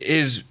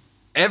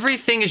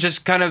everything has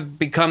just kind of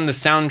become the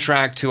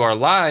soundtrack to our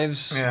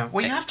lives. Yeah.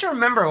 Well, you have to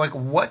remember,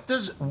 what do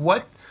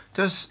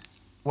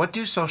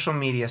social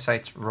media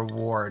sites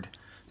reward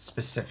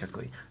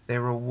specifically? They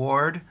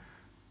reward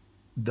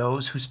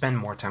those who spend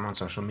more time on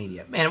social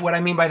media. And what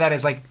I mean by that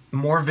is like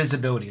more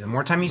visibility. The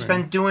more time you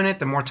spend doing it,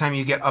 the more time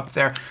you get up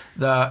there.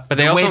 The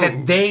way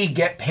that they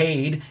get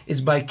paid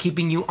is by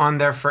keeping you on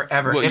there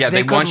forever. Well,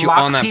 they want you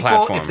on that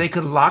platform. If they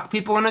could lock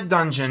people in a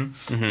dungeon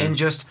and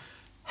just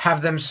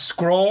have them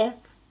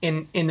scroll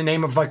in the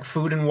name of like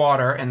food and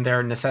water and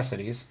their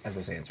necessities, as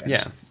they say in Spanish.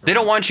 Yeah, they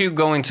don't want you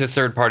going to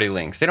third-party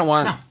links. They don't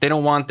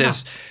want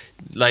this.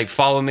 Like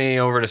follow me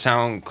over to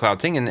SoundCloud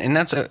thing, and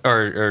that's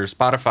or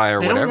Spotify or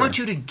whatever. They don't want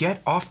you to get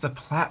off the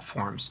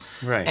platforms,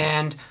 right?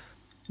 And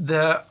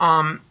the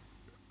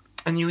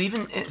and you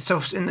even so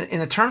in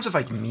the terms of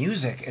like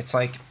music, it's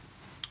like,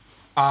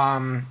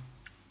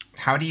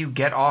 how do you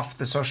get off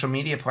the social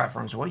media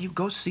platforms? Well, you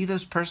go see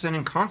this person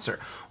in concert,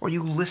 or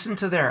you listen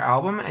to their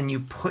album and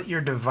you put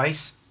your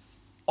device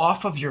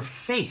off of your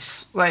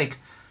face, like,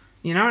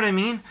 you know what I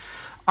mean?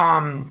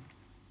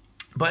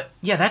 But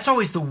yeah, that's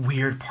always the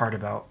weird part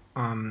about.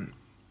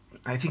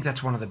 I think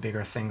that's one of the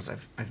bigger things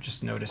I've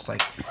just noticed,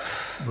 like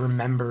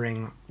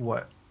remembering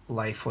what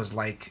life was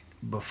like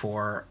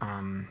before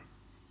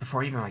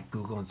even like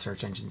Google and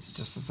search engines. It's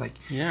just like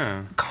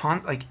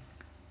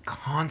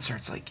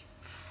concerts, like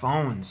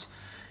phones,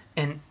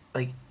 and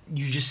like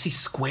you just see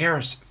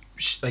squares,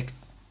 like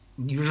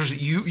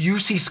you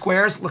see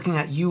squares looking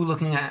at you,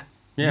 looking at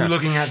you,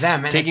 looking at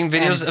them, and taking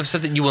videos of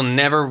stuff that you will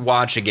never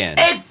watch again.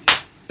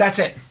 That's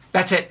it.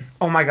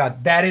 Oh my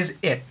God, that is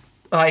it.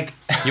 Like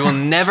you will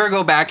never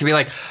go back and be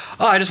like,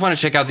 oh, I just want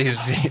to check out these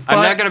videos. I'm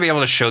not going to be able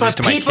to show these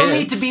to my kids.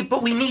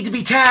 But we need to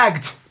be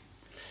tagged.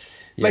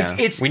 Yeah.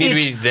 Like we need to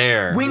be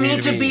there. We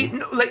need to be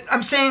like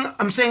I'm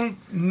saying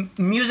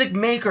music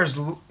makers,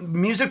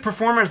 music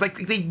performers, like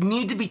they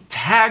need to be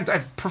tagged.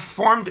 I've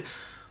performed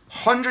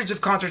hundreds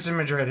of concerts in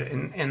Madrid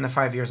in the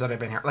 5 years that I've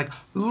been here. Like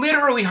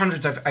literally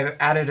hundreds. I've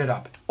added it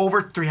up.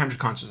 Over 300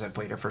 concerts I've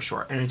played here for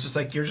sure. And it's just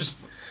like you're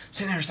just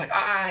sitting there, just like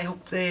I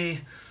hope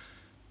they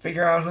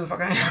figure out who the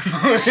fuck I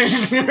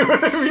am. You know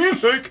what I mean?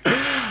 Like,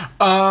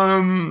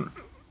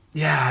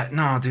 yeah,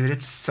 no, dude,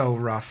 it's so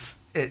rough.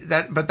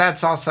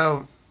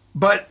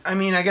 But I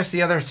mean, I guess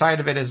the other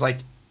side of it is like,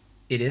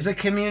 it is a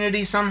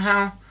community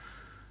somehow.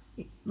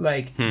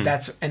 Like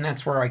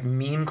that's where like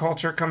meme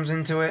culture comes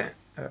into it,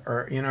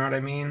 or you know what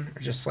I mean?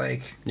 Or just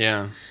like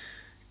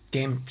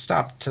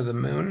GameStop to the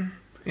moon.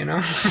 You know,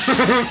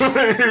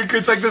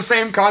 it's like the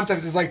same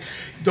concept. It's like,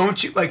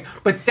 don't you like?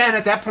 But then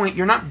at that point,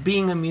 you're not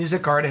being a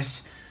music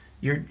artist.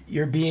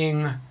 You're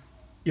being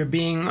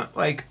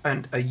like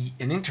an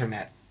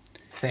internet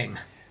thing.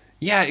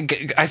 Yeah,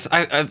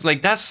 I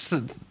like that's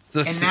the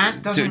and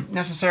that doesn't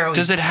necessarily.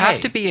 Does it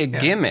have to be a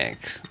gimmick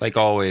like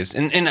always?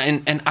 And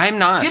I'm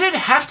not. Did it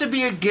have to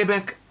be a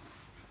gimmick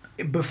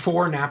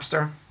before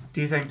Napster?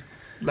 Do you think?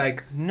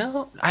 Like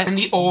no, in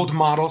the old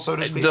model, so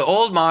to speak. The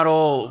old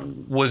model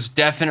was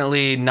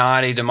definitely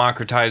not a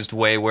democratized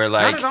way where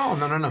like not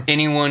at all. No.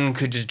 Anyone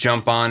could just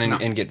jump on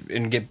and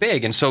get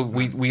big, and so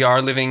we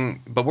are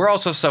living, but we're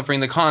also suffering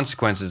the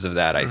consequences of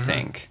that. I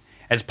think,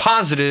 as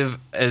positive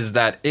as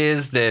that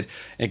is, that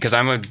because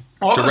I'm a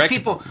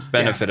direct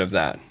benefit of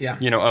that. Yeah.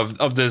 You know,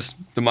 of this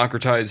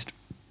democratized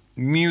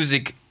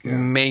music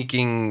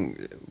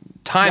making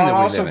time that we live in.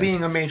 While also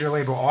being a major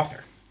label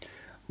author.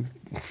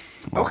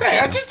 Okay,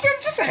 I'm just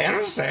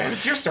saying.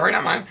 It's your story,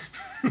 not mine.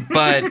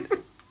 But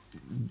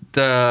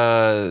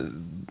the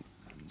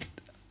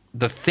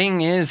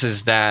thing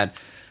is that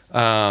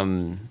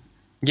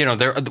you know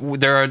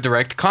there are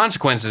direct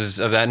consequences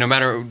of that, no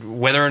matter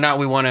whether or not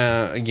we want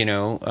to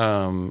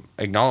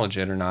acknowledge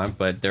it or not.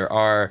 But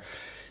there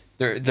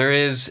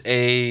is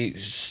a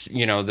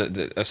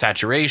a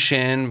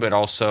saturation, but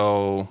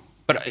also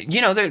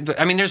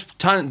there's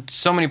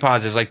so many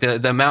positives, like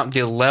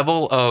the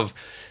level of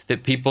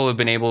that people have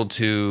been able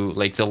to,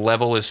 like, the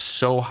level is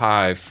so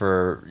high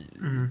for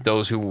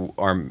those who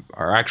are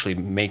actually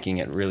making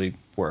it really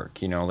work,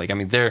 like, I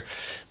mean, they're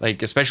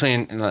like, especially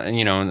in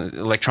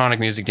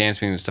electronic music,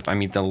 dance music and stuff, I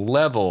mean, the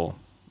level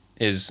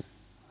is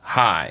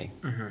high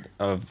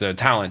of the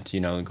talent,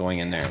 going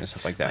in there and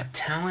stuff like that. But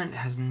talent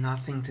has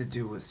nothing to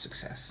do with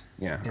success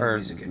in the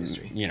music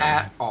industry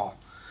at all.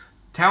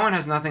 Talent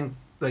has nothing,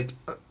 like,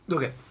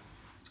 look at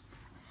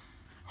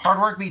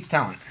hard work beats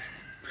talent.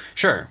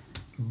 Sure.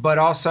 But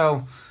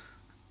also,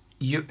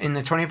 you in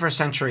the 21st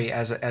century,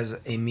 as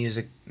a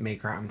music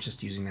maker, I'm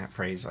just using that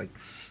phrase, like,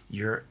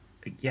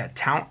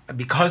 talent,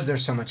 because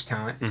there's so much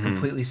talent, it's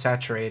completely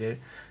saturated.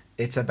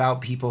 It's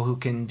about people who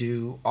can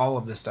do all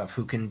of this stuff,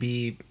 who can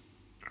be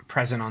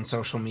present on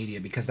social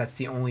media, because that's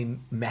the only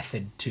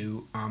method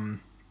to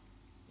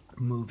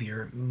move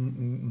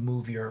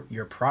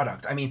your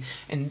product. I mean,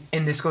 and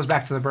this goes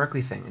back to the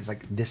Berklee thing. Is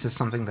like, this is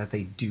something that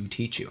they do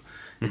teach you,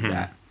 is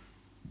that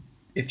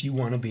if you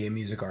want to be a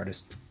music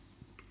artist,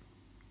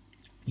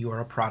 you are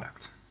a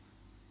product.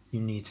 You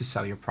need to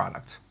sell your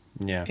product.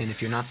 Yeah. And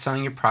if you're not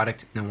selling your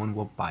product, no one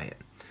will buy it.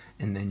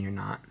 And then you're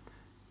not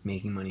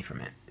making money from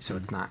it. So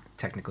it's not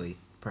technically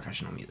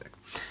professional music.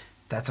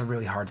 That's a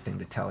really hard thing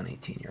to tell an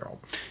 18-year-old.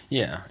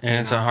 Yeah. And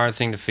it's a hard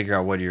thing to figure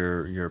out what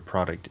your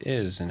product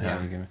is and how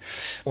you can.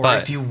 Or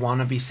if you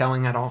want to be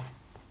selling at all.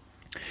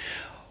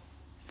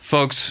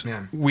 Folks,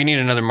 Yeah. we need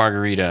another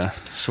margarita,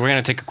 so we're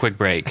gonna take a quick I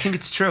break, think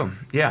it's true.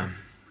 Yeah.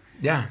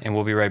 Yeah. and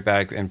we'll be right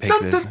back and pick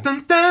this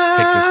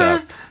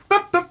up.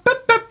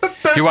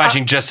 You're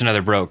watching Just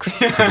Another Broke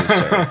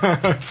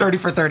Producer. 30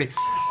 for 30.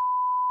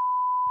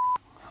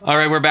 All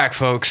right, we're back,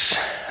 folks.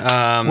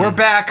 We're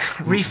back,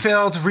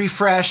 refilled,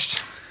 refreshed.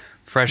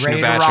 Fresh ready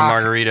new to batch rock.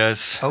 of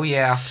margaritas. Oh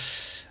yeah.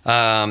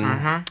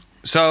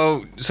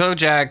 So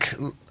Jack,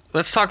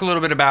 let's talk a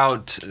little bit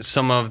about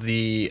some of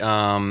the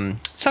the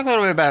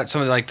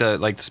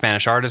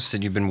Spanish artists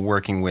that you've been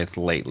working with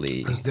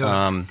lately. Let's do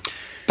it.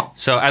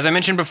 So as I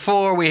mentioned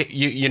before,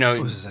 you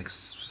know, This is like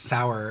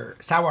sourer,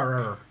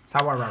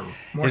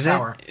 more is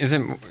sour. it?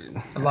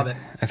 I love it.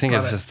 I think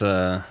Love it's it. just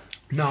the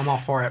No, I'm all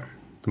for it.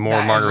 more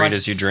That is margaritas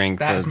like- you drink,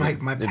 that is my it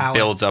palate.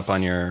 builds up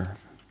on your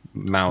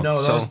mouth.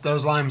 No, so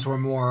those limes were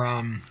more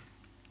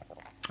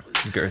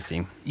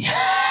girthy.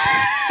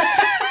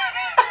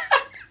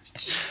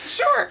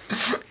 Sure.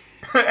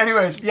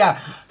 Anyways, yeah.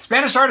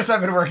 Spanish artists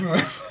I've been working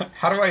with.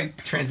 How do I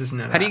transition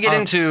into that? How do you get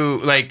into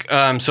like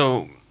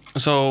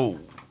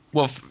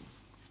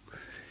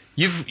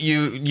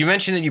you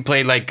mentioned that you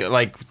played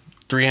like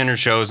 300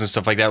 shows and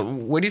stuff like that.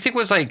 What do you think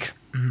was like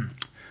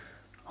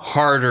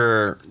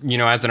harder,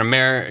 as an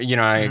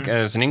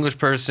as an English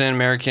person,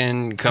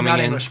 American coming Not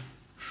in? English.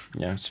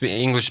 Yeah,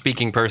 English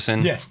speaking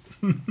person. Yes.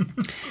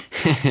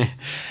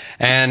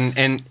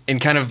 and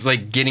kind of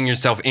like getting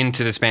yourself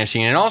into the Spanish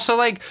scene, and also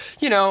like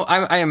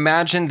I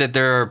imagine that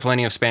there are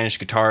plenty of Spanish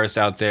guitarists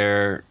out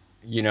there.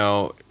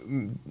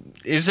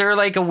 Is there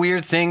like a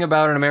weird thing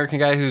about an American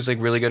guy who's like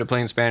really good at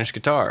playing Spanish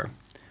guitar,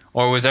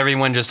 or was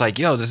everyone just like,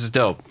 yo, this is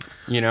dope?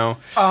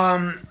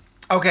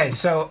 Okay,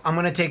 so I'm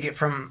gonna take it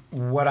from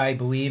what I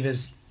believe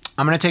is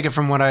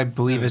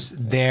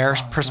their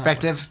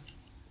perspective,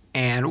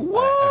 and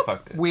whoop,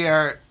 fucked it. we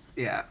are.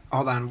 Yeah,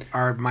 hold on.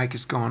 Our mic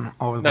is going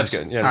all over the place.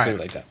 That's good. Yeah, All let's right.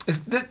 leave it like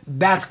that.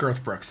 That's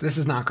Girth Brooks. This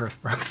is not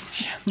Girth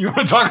Brooks. You want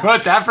to talk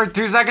about that for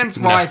 2 seconds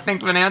while No. I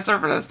think of an answer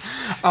for this?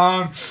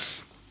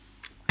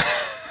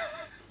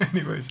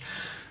 Anyways.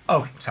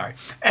 Oh, sorry.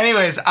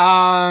 Anyways,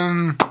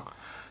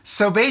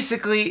 so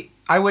basically,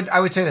 I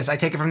would say this. I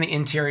take it from the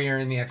interior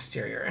and the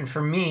exterior. And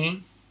for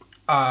me,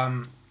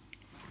 I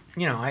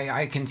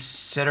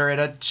consider it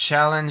a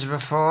challenge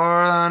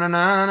before.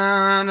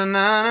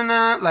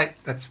 Like,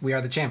 we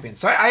are the champions.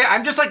 So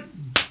I'm just like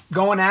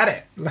going at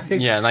it. Like,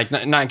 Yeah, like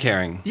not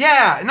caring.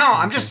 yeah, no,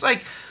 I'm just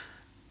like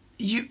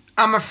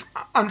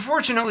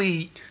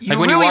unfortunately you Like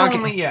when really you walk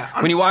only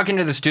when you walk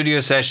into the studio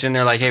session,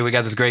 they're like, "Hey, we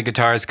got this great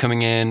guitarist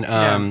coming in."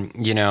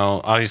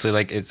 Obviously,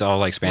 like it's all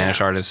like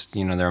Spanish artists.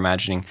 They're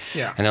imagining.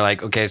 Yeah. And they're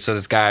like, "Okay, so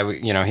this guy,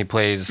 he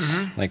plays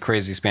like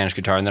crazy Spanish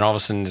guitar," and then all of a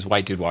sudden, this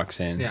white dude walks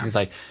in. Yeah. He's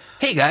like,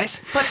 "Hey,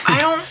 guys."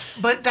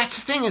 but that's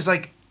the thing is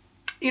like,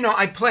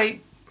 I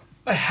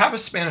have a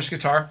Spanish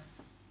guitar.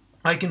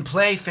 I can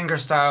play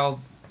fingerstyle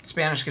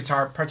Spanish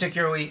guitar,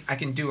 particularly I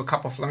can do a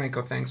couple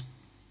flamenco things.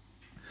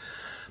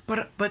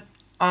 But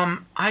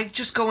I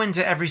just go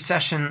into every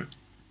session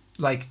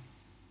like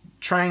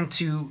trying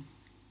to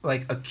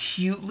like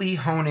acutely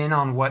hone in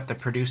on what the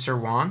producer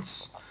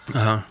wants.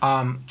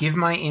 Give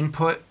my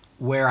input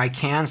where I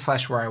can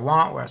 / where I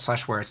want, where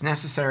it's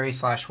necessary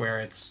 /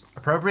 where it's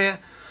appropriate.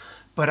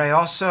 But I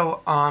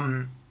also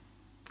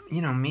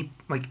me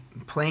like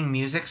playing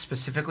music,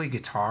 specifically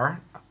guitar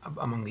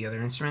among the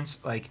other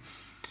instruments, like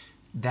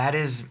that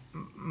is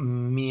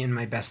me in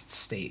my best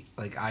state.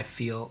 Like I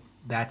feel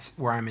that's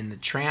where I'm in the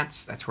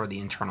trance. That's where the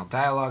internal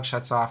dialogue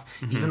shuts off.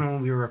 Even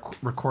when we were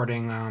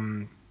recording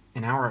an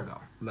hour ago,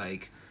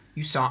 like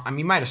you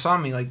might have saw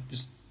me like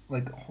just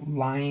like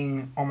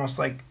lying almost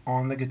like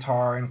on the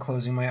guitar and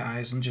closing my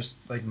eyes and just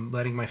like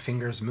letting my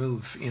fingers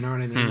move. You know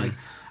what I mean? Like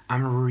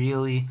I'm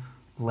really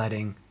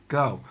letting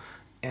go.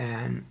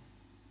 And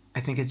I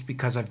think it's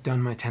because I've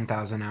done my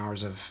 10,000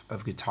 hours of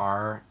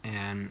guitar.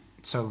 And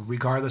so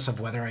regardless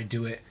of whether I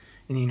do it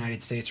in the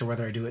United States or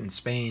whether I do it in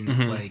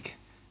Spain, like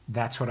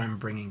that's what I'm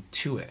bringing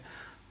to it.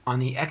 On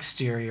the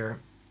exterior,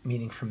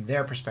 meaning from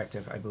their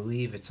perspective, I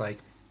believe it's like,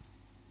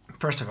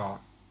 first of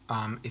all,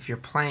 if you're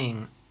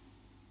playing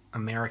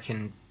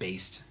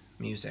American-based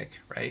music,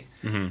 right?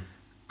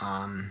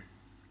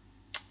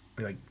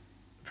 Like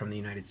from the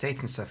United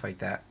States and stuff like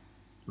that,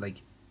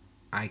 like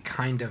I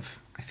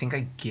think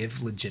I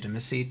give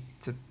legitimacy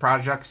to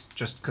projects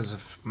just because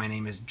of my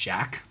name is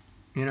Jack.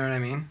 You know what I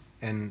mean?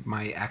 And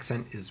my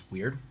accent is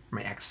weird.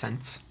 My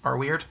accents are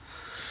weird.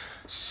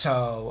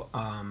 So,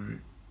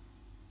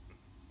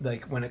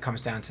 like when it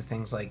comes down to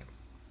things like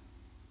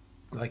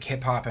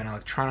hip hop and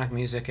electronic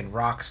music and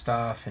rock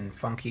stuff and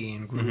funky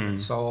and groove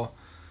and soul,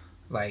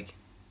 like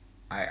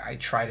I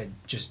try to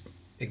just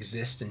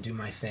exist and do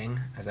my thing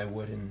as I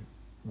would in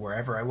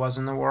wherever I was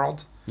in the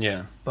world.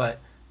 Yeah. But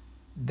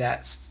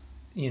that's,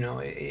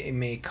 it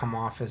may come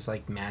off as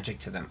like magic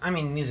to them. I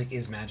mean, music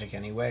is magic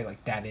anyway.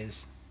 Like that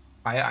is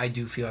I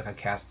do feel like I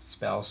cast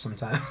spells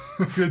sometimes.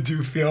 I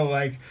do feel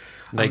like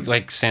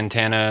Like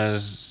Santana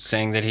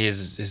saying that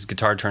his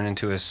guitar turned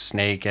into a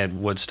snake at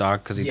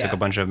Woodstock because he took a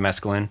bunch of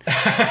mescaline.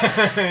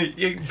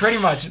 pretty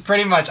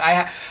much.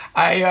 I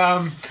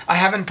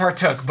haven't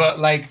partook, but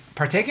like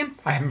partaken.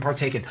 I haven't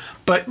partaken,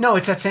 but no,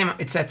 it's that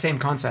same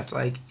concept.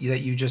 Like that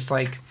you just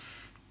like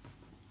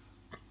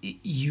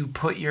you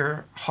put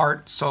your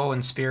heart, soul,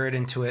 and spirit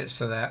into it,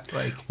 so that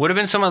like Would have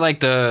been some of like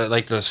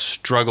the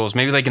struggles,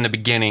 maybe like in the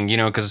beginning, you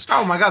know, because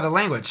oh my god, the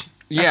language.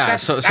 Yeah,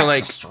 that's so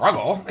like the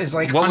struggle is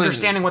like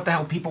understanding what the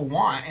hell people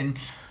want, and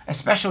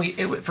especially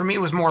for me it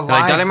was more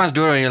live. Like dale más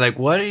duro, and you're like,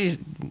 what do you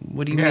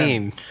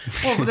mean?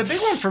 Well, the big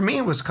one for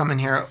me was coming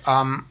here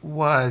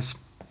was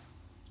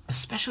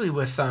especially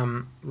with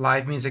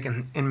live music,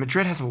 and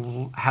Madrid has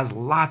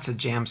lots of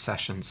jam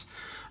sessions.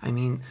 I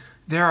mean,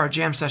 there are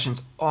jam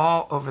sessions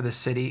all over the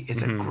city.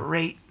 It's a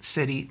great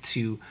city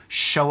to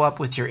show up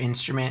with your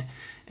instrument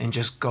and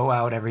just go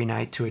out every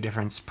night to a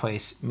different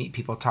place, meet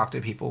people, talk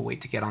to people, wait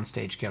to get on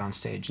stage,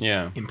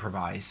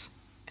 improvise,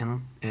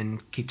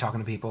 and keep talking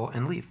to people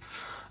and leave.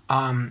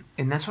 And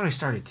that's what I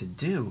started to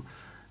do.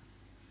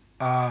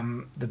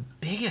 The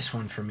biggest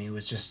one for me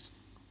was just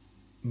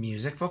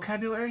music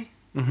vocabulary.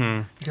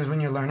 Mm-hmm. Because when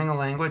you're learning a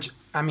language,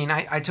 I mean,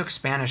 I took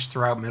Spanish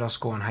throughout middle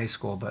school and high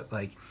school, but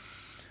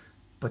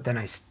then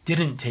I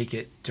didn't take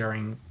it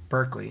during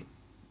Berkeley.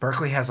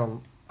 Berkeley has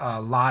a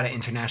lot of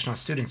international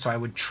students, so I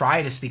would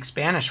try to speak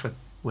Spanish with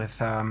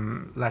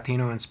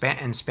Latino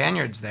and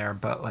Spaniards there,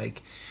 but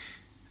like,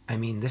 I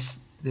mean, this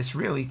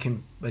really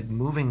can, like,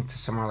 moving to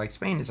somewhere like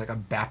Spain is like a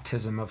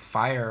baptism by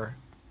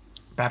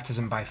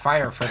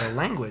fire for the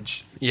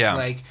language. Yeah.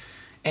 Like,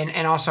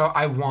 and also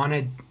I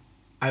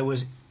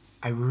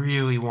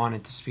really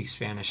wanted to speak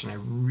Spanish, and I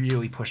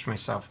really pushed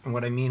myself. And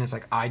what I mean is,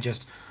 like, I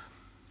just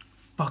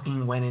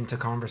fucking went into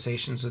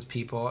conversations with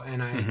people,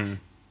 and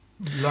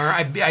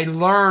I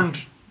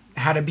learned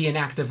how to be an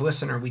active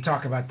listener. We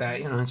talk about that,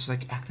 you know, it's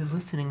like active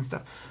listening and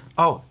stuff.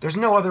 Oh, there's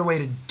no other way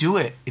to do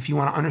it if you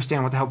want to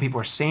understand what the hell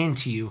people are saying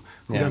to you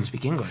who don't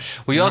speak English.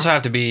 Well, you also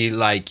have to be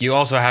like, you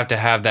also have to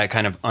have that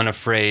kind of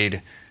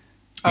unafraid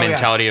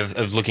mentality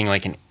of looking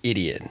like an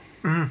idiot.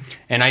 Mm-hmm.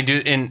 And I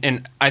do,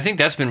 and I think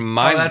that's been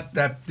my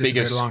that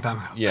biggest a long time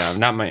ago. Yeah,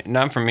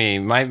 not for me.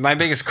 My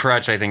biggest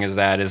crutch, I think,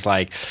 is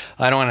like,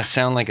 I don't want to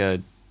sound like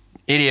a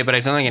idiot, but I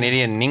sound like an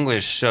idiot in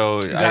English,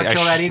 so you gotta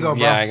kill that ego,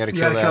 bro. Yeah, I gotta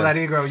kill that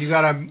ego. You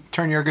gotta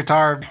turn your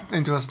guitar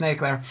into a snake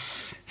there.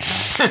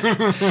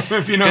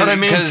 If you know what I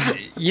mean. Because,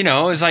 you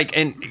know, it's like,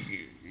 and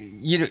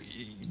you know,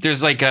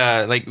 there's like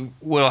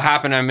what'll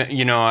happen,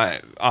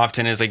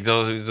 often is like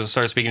they'll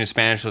start speaking in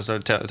Spanish, they'll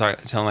start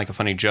telling like a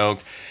funny joke,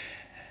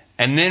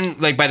 and then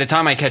like by the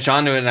time I catch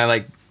on to it, and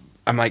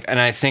I'm like, and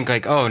I think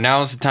like, oh,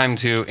 now's the time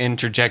to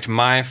interject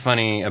my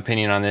funny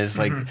opinion on this.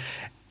 Like,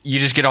 you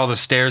just get all the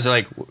stares.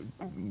 Like,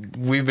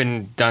 we've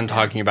been done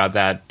talking about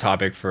that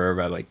topic for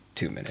about like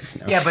 2 minutes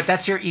now. Yeah, but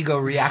that's your ego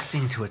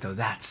reacting to it, though.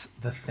 That's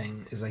the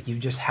thing. Is like, you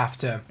just have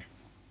to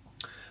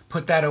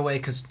put that away,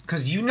 because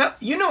you know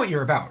what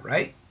you're about,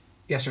 right?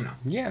 Yes or no?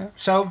 Yeah.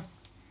 So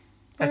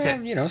that's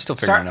it. You know, still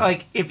figuring it out.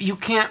 Like, if you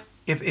can't,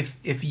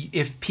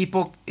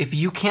 if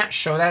you can't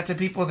show that to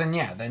people,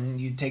 then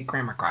you take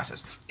grammar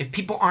classes. If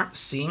people aren't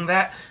seeing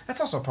that, that's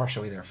also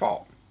partially their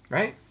fault,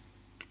 right?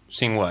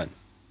 Seeing what?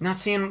 Not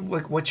seeing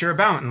like what you're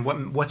about and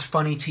what's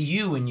funny to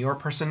you and your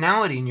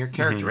personality and your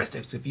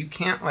characteristics. If you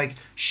can't like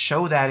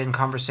show that in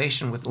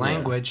conversation with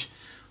language,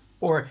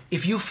 or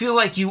if you feel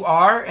like you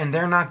are and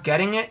they're not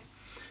getting it,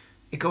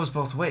 it goes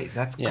both ways.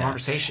 That's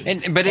conversation.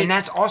 And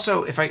that's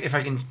also, if I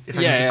can keep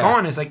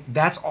going, is like,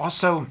 that's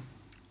also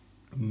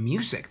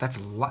music. That's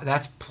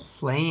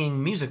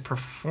playing music,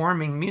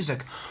 performing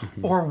music,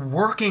 or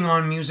working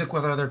on music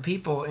with other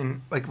people,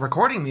 and like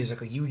recording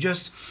music. Like,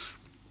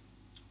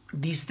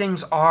 these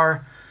things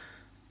are,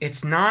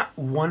 it's not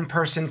one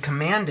person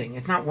commanding.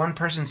 It's not one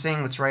person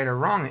saying what's right or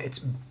wrong. It's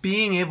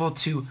being able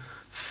to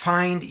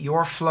find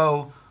your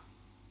flow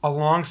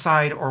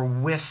alongside or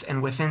with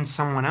and within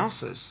someone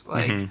else's.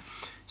 Like,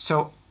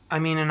 so, I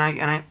mean, and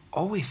I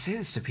always say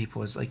this to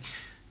people, is like,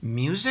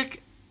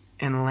 music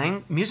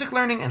learning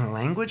and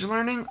language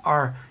learning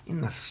are in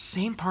the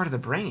same part of the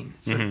brain.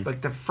 It's like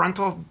the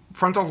frontal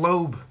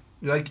lobe.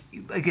 Like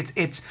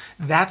it's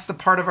that's the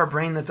part of our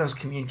brain that does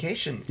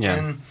communication. Yeah.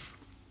 And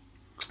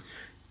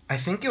I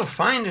think you'll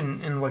find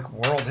in like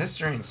world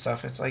history and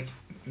stuff, it's like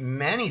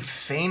many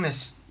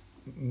famous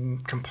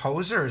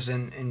composers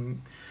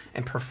and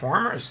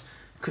performers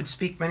could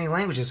speak many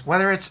languages,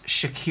 whether it's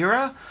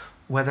Shakira,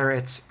 whether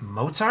it's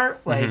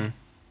Mozart, like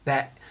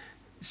that.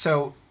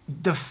 So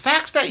the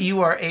fact that you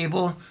are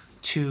able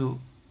to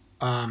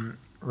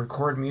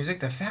record music,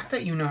 the fact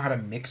that you know how to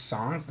mix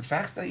songs, the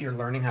fact that you're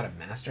learning how to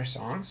master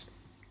songs,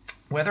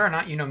 whether or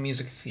not you know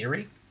music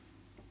theory,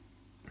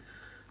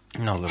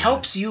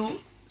 helps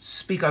you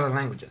speak other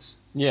languages.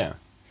 Yeah.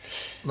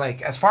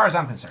 Like, as far as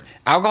I'm concerned.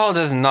 Alcohol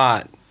does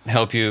not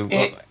help you.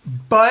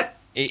 But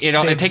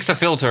it takes a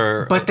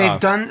filter. But they've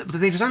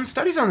done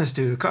studies on this,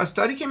 dude. A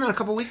study came out a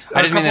couple weeks.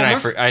 I just mean that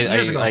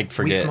years ago. I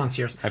forget. Weeks, months,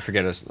 years. I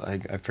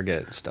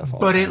forget stuff.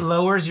 But it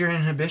lowers your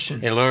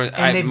inhibition. It lowers.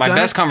 My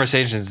best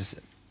conversations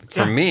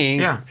for me.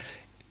 Yeah.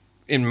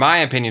 In my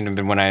opinion, have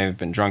been when I've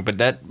been drunk, but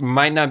that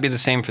might not be the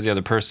same for the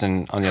other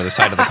person on the other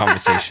side of the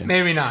conversation.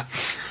 Maybe not.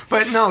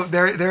 But no,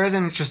 there is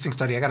an interesting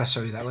study. I gotta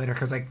show you that later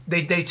because like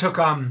they took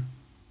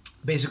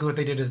basically what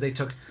they did is they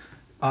took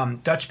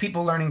Dutch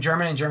people learning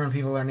German and German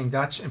people learning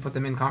Dutch and put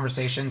them in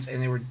conversations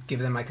and they would give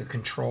them like a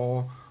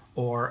control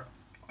or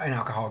an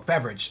alcoholic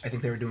beverage. I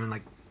think they were doing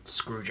like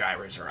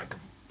screwdrivers or like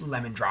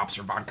lemon drops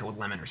or vodka with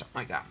lemon or something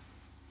like that.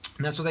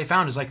 And that's what they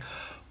found is like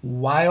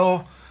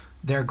while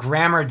their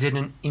grammar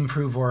didn't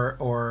improve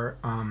or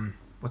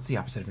what's the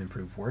opposite of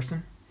improve?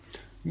 Worsen?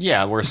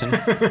 Yeah, worsen,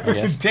 I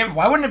guess. Damn,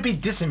 why wouldn't it be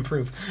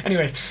disimprove?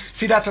 Anyways,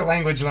 see, that's what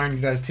language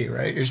learning does too,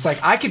 right? You're just like,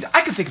 I could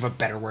think of a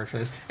better word for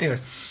this.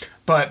 Anyways,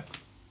 but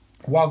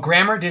while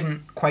grammar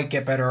didn't quite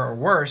get better or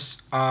worse,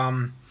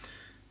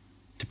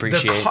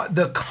 depreciate.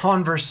 The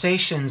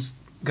conversations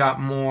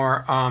got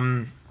more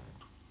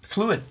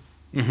fluid.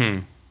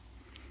 Mm-hmm.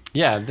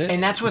 Yeah.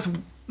 And that's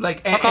with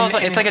like...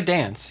 It's like a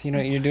dance. You know,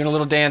 you're doing a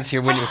little dance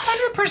here. When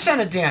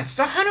 100% a dance.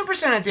 It's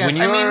 100% a dance.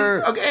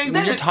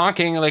 When you're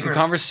talking, like a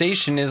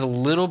conversation is a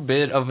little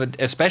bit of a...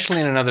 Especially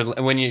in another...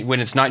 When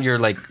it's not your,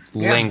 like,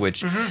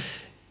 language. Mm-hmm.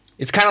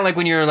 It's kind of like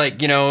when you're like,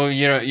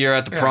 you're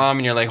at the prom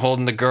and you're like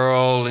holding the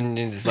girl and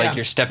it's like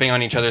you're stepping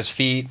on each other's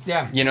feet.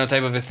 Yeah.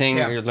 Type of a thing.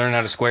 Yeah. You're learning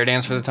how to square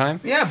dance for the time.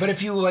 Yeah, but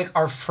if you like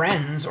are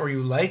friends or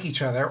you like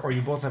each other or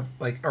you both have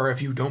like, or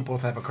if you don't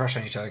both have a crush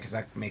on each other because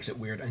that makes it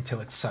weird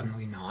until it's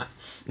suddenly not.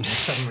 It's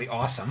suddenly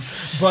awesome.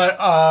 But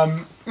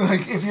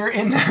like if you're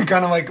in that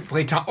kind of like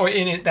or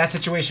in that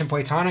situation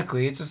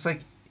platonically, it's just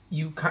like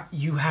you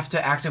have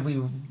to actively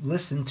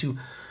listen to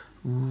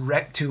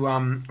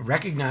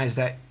recognize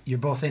that you're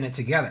both in it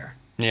together.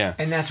 Yeah.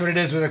 And that's what it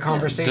is with a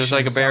conversation. There's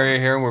like a barrier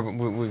here where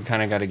we've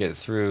kind of got to get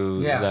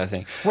through that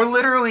thing. We're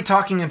literally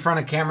talking in front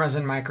of cameras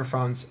and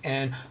microphones,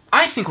 and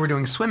I think we're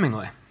doing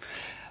swimmingly.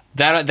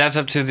 That's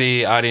up to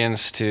the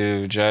audience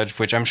to judge,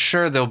 which I'm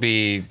sure they'll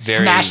be very...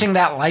 Smashing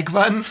that like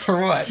button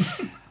for what?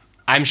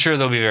 I'm sure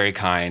they'll be very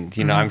kind.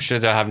 I'm sure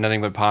they'll have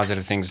nothing but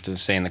positive things to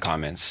say in the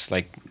comments.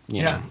 Like,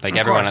 like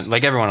everyone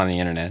on the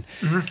internet.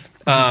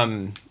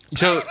 Mm-hmm.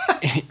 So,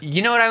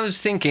 you know what I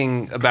was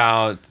thinking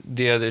about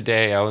the other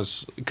day?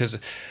 Because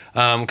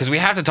we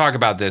have to talk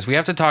about this. We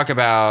have to talk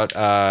about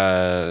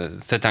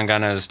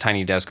Thetangana's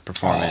Tiny Desk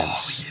performance.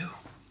 Oh,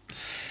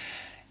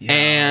 yeah.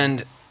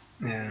 And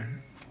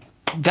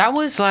that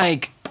was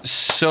like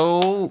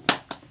so.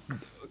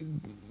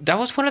 That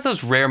was one of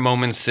those rare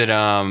moments that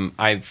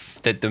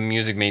that the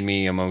music made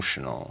me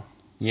emotional.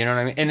 You know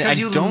what I mean? And because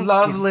you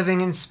love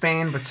living in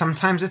Spain, but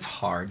sometimes it's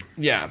hard.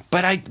 Yeah,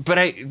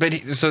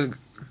 so.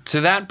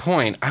 To that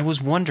point, I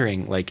was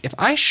wondering, like, if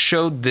I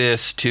showed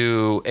this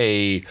to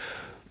a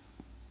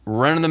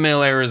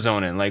run-of-the-mill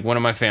Arizonan, like one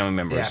of my family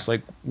members,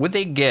 like, would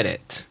they get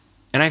it?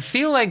 And I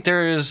feel like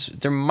there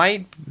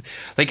might,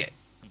 like,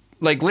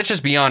 let's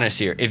just be honest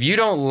here. If you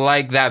don't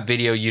like that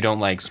video, you don't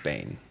like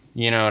Spain.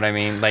 You know what I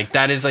mean? Like,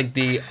 that is like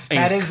the...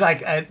 That is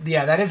like,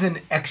 that is an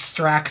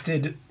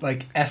extracted,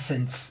 like,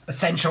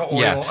 essential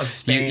oil of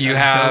Spain. You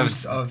have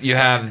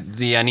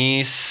the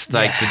anise,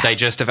 like the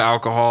digestive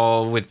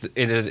alcohol with the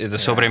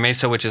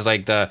sobremesa, which is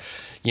like the,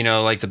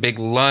 like the big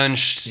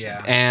lunch.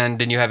 Yeah. And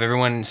then you have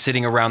everyone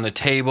sitting around the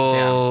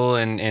table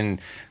and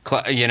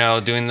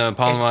doing the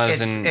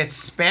palmas. It's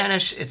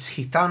Spanish, it's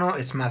Gitano,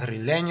 it's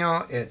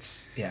Madrileño,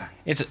 it's...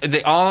 It's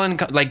they all in...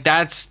 Like,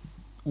 that's...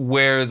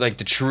 where like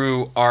the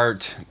true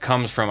art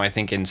comes from, I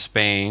think, in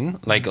Spain,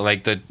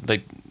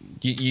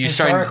 you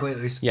historically at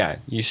least. Yeah,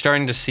 you're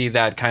starting to see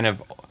that kind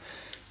of,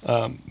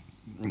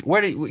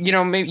 maybe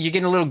you're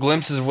getting a little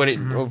glimpses of what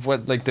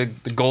like the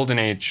golden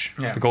age,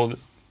 the golden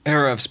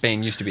era of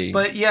Spain used to be.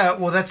 But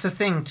well, that's the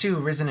thing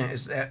too, isn't it?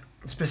 Is that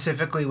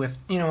specifically with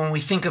when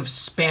we think of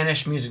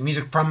Spanish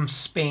music from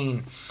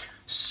Spain,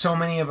 so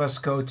many of us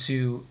go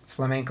to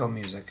flamenco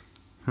music.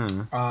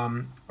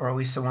 Or at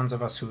least the ones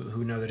of us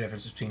who know the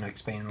difference between like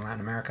Spain and Latin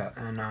America.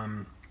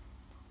 And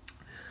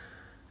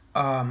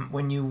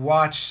when you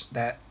watch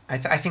that, I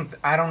think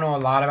I don't know a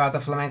lot about the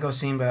flamenco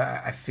scene, but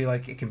I feel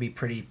like it can be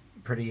pretty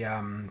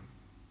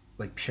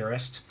like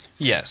purist.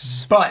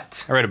 Yes,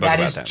 but I read about that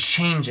is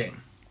changing.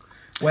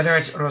 Whether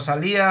it's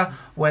Rosalia,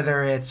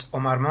 whether it's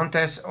Omar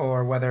Montes,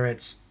 or whether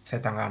it's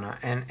Zetangana,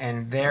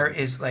 and there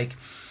is like,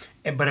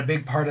 but a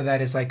big part of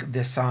that is like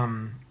this.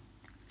 I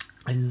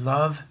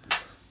love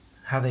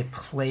how they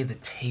play the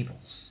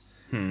tables.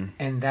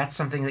 And that's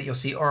something that you'll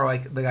see, or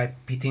like the guy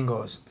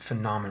Pitingo is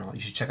phenomenal.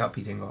 You should check out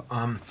Pitingo.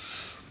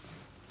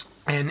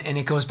 And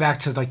it goes back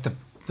to like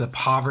the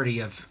poverty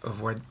of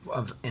where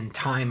in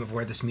time of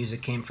where this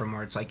music came from,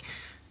 where it's like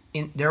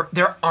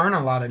there aren't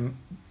a lot of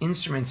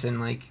instruments in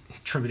like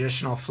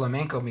traditional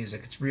flamenco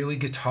music. It's really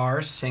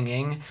guitars,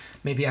 singing,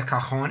 maybe a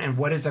cajon. And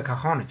what is a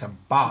cajon? It's a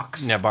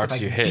box. Yeah, box with,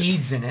 like, you hit.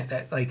 Beads in it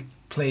that like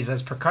plays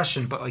as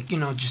percussion, but like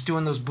just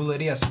doing those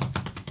bulerías.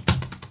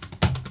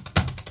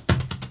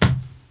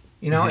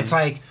 You know, it's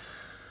like,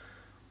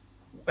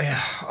 it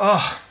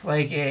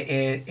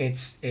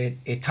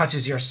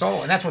touches your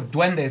soul, and that's what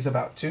duende is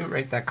about too,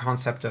 right? That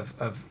concept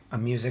of a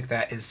music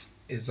that is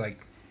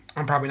like,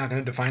 I'm probably not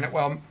going to define it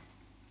well,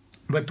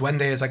 but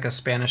duende is like a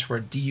Spanish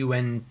word,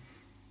 D-U-N-D-E.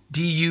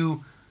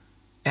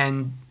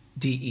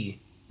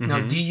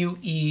 No,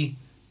 D-U-E.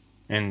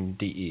 And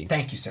D-E.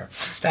 Thank you, sir.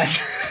 That's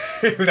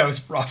that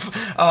was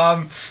rough.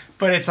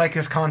 But it's like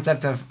this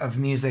concept of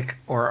music,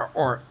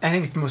 or I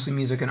think it's mostly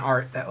music and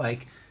art that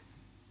like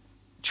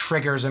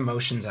triggers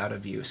emotions out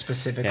of you,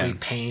 specifically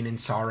pain and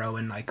sorrow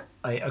and like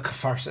a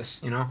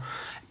catharsis, you know?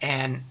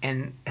 And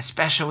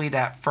especially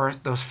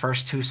those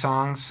first two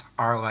songs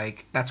are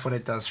like, that's what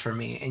it does for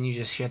me. And you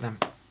just hear them.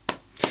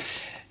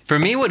 For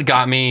me, what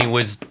got me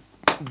was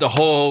the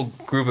whole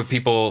group of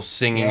people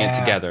singing it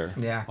together.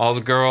 Yeah. All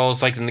the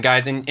girls, like, and the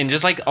guys, and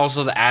just like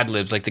also the ad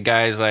libs, like the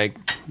guys like,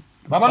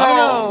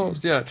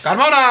 Vámonos! yeah,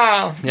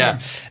 Carmona!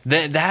 yeah.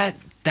 That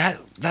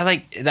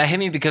hit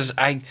me because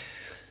I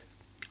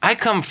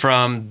come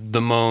from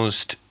the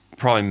most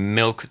probably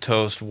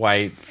milquetoast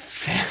white.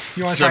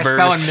 You want to try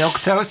spelling milk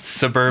toast?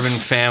 Suburban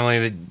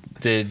family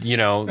that you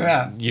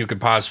know you could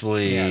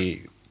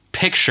possibly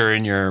picture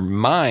in your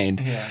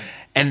mind,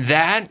 and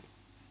that's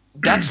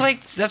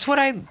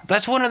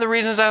one of the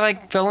reasons I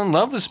like fell in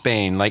love with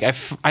Spain. Like I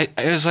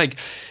was like,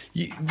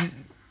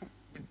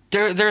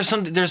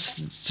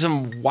 there's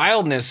some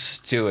wildness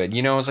to it.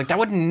 You know, it's like that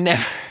would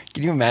never.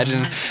 Can you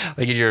imagine,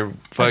 like, in your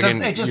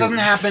fucking? It just doesn't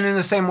happen in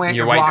the same way at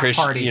your white block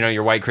Christian, party. you know,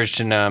 your white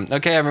Christian.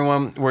 Okay,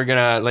 everyone, we're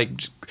gonna like.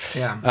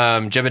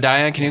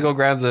 Jebediah, can you go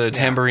grab the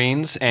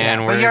tambourines?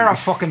 And but you're a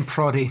fucking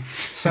prodi,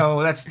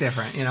 so that's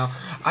different. You know,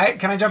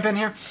 can I jump in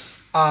here?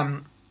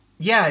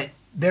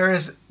 There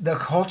is the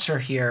culture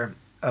here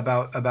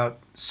about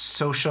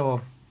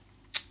social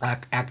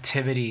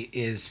activity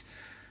is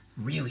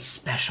really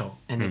special,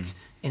 and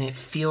it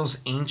feels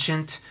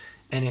ancient,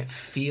 and it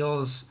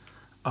feels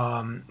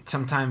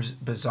sometimes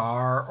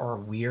bizarre or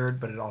weird,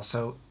 but it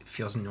also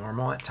feels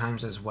normal at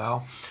times as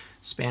well.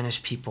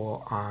 Spanish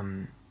people, I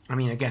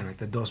mean, again, like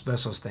the Dos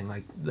Besos thing,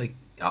 like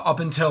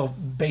up until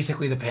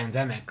basically the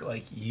pandemic,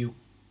 like you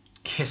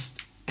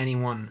kissed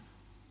anyone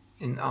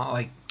in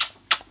like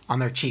on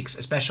their cheeks,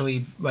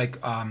 especially like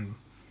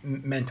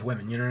men to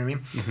women, you know what I mean?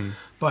 Mm-hmm.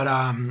 But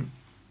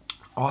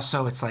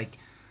also it's like,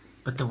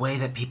 but the way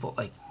that people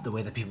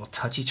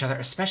touch each other,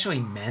 especially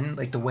men,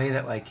 like the way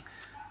that like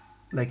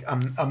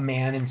a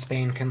man in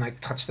Spain can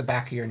like touch the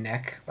back of your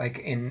neck, like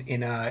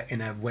in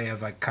a way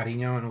of like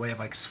cariño, in a way of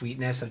like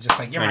sweetness, of just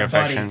like you're my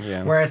buddy.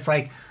 Yeah. Where it's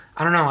like,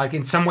 I don't know, like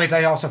in some ways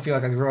I also feel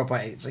like I grew up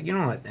like, it's like you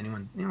don't let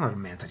a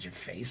man touch your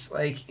face,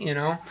 like, you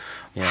know.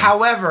 Yeah.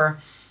 However,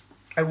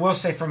 I will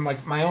say from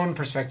like my own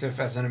perspective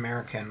as an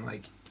American,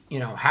 like, you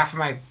know, half of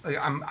my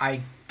I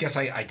guess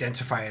I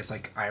identify as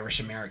like Irish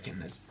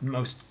American, as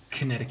most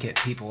Connecticut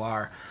people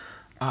are.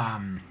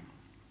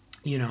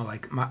 You know,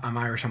 like I'm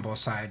Irish on both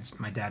sides.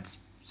 My dad's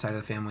side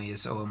of the family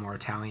is a little more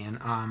Italian.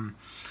 And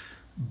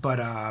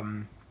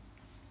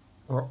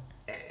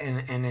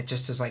it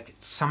just is like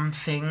some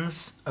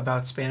things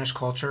about Spanish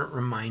culture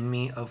remind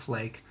me of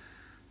like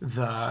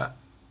that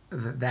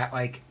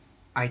like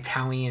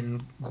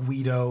Italian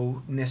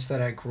Guido-ness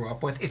that I grew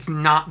up with. It's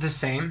not the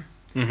same,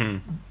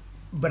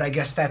 but I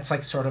guess that's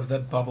like sort of the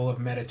bubble of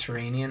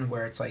Mediterranean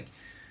where it's like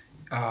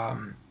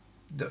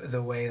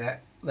the way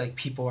that like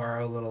people are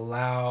a little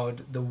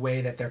loud, the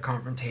way that they're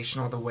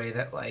confrontational, the way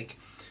that like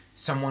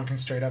someone can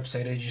straight up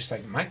say to you, just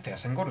like, Mike, te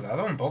has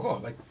engordado un poco.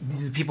 Like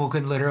people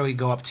could literally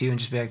go up to you and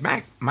just be like,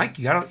 Mike,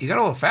 you got a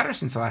little fatter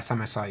since the last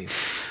time I saw you.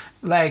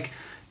 Like,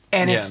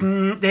 and it's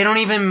they don't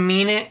even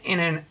mean it in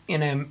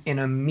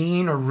a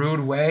mean or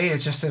rude way.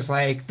 It's just as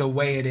like the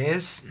way it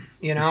is,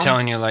 you know.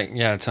 Telling you how it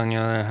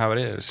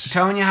is.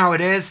 Telling you how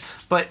it is,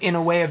 but in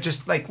a way of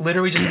just like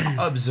literally just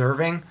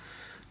observing.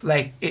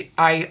 Like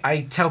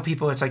I tell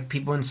people it's like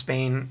people in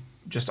Spain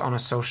just on a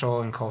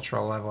social and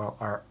cultural level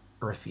are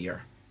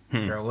earthier.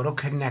 They're a little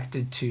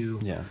connected to.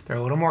 Yeah. They're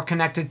a little more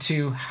connected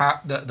to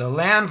the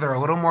land. They're a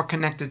little more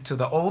connected to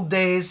the old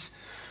days,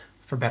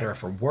 for better or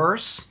for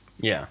worse.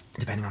 Yeah.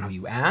 Depending on who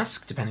you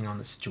ask, depending on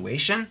the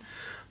situation,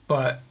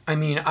 but I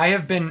mean,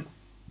 I've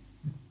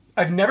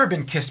never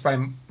been kissed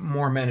by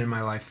more men in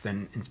my life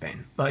than in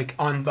Spain. Like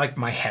on like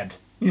my head.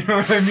 You know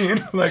what I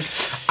mean? Like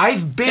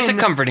it's a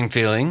comforting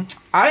feeling.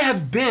 I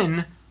have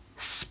been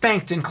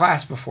spanked in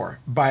class before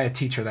by a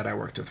teacher that I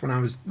worked with when I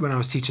was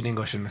teaching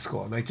English in the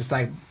school. Like just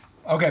like,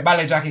 okay,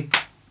 vale, Jackie.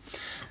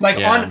 Like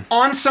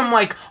on some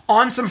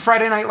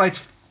Friday Night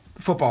Lights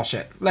football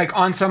shit. Like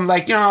on some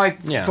like, you know,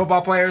 like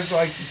football players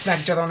like smack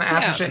each other on the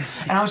ass and shit.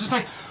 And I was just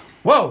like,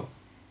 whoa,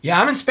 yeah,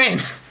 I'm in Spain.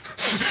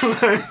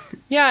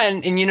 Yeah,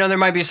 and you know, there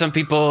might be some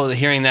people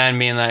hearing that and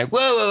being like,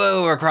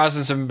 whoa, we're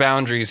crossing some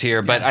boundaries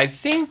here. But I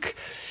think...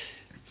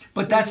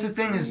 But that's the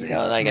thing is... You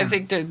know, like, I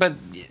think...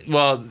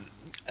 Well,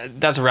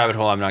 that's a rabbit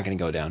hole I'm not going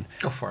to go down.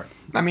 Go for it.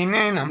 I mean,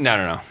 no.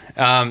 No.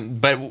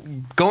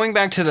 But going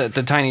back to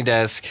the tiny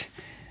desk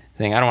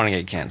thing. I don't want to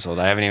get canceled.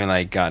 I haven't even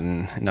like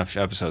gotten enough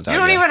episodes out You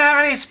don't yet. even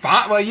have any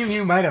spot. Well,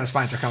 you might have a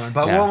sponsor coming,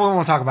 but Yeah. we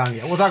won't talk about them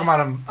yet. We'll talk about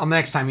them the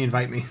next time you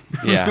invite me.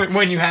 Yeah.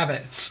 When you have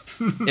it.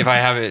 If I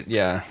have it,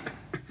 yeah.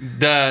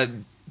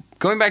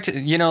 Going back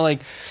to,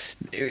 like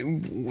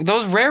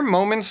those rare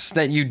moments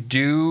that you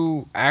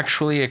do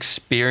actually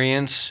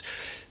experience.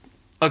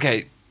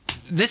 Okay,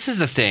 this is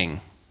the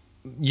thing.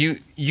 You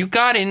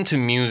got into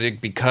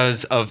music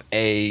because of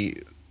a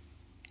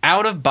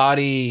out of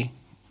body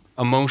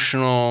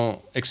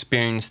emotional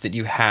experience that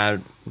you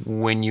had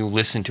when you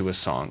listened to a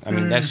song. I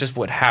mean, that's just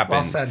what happened.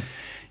 Well said.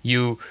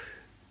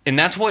 And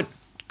that's what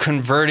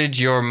converted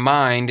your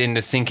mind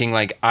into thinking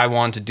like, I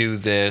want to do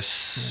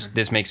this.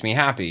 This makes me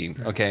happy.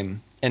 Okay.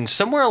 And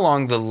somewhere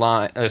along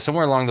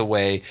the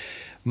way,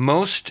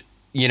 most,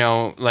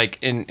 like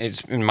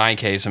in my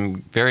case,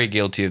 I'm very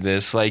guilty of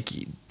this. Like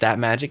that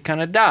magic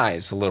kind of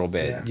dies a little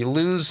bit. Yeah. You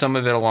lose some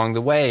of it along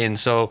the way. And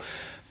so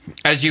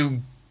as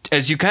you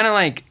kind of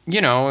like,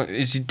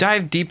 as you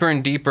dive deeper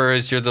and deeper,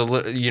 as you're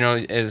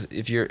as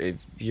if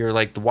you're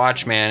like the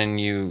watchman and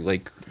you're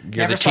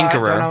Never the saw it,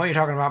 tinkerer. don't know what you're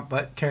talking about,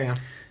 but carry on.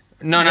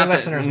 No, Your not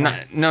listeners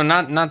might.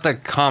 not the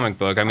comic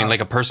book. I mean, like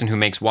a person who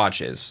makes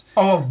watches.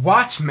 Oh, a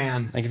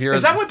watchman. Like if you're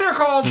Is that what they're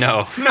called?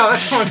 No. No,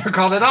 that's not what they're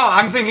called at all.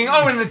 I'm thinking,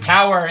 in the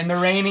tower, in the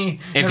rainy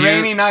If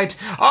night.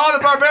 Oh,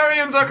 the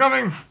barbarians are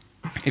coming.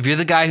 If you're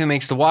the guy who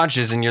makes the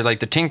watches and you're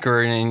like the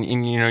tinkerer and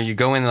you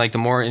go in like the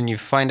more and you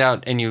find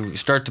out and you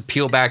start to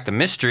peel back the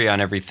mystery on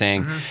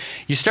everything,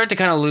 you start to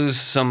kind of lose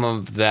some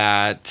of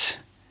that.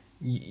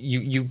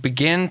 You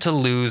begin to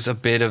lose a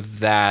bit of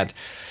that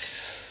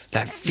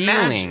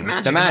feeling,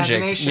 Magic, the magic,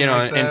 imagination,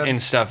 like and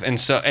stuff. And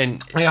so I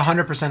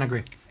 100%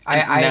 agree.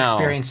 I now-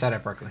 experienced that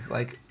at Berkeley.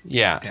 Like,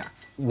 yeah. Yeah.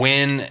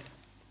 When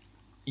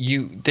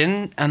you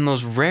then on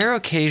those rare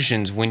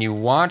occasions when you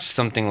watch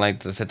something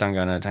like the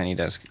Setangana Tiny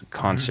Desk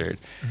concert,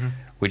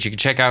 which you can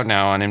check out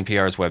now on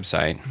NPR's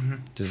website.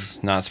 This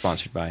is not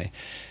sponsored by.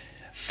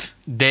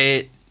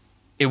 It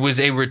was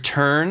a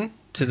return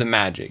to the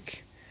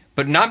magic,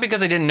 but not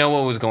because I didn't know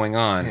what was going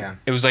on. Yeah.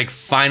 It was like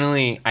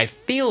finally I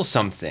feel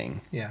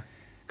something. yeah.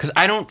 Because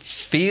I don't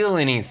feel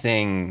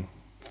anything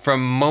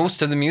from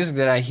most of the music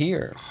that I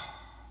hear.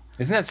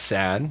 Isn't that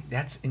sad?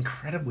 That's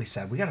incredibly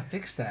sad. We got to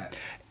fix that.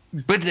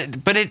 But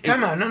it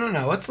Come on,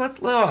 no. Let's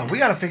hold on. We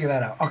got to figure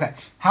that out. Okay.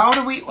 How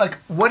do we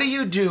what do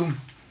you do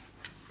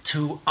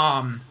to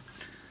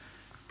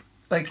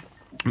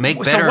make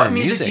better So what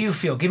music. music do you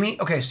feel? Give me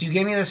so you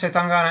gave me the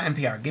Setangana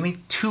NPR. Give me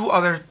 2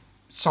 other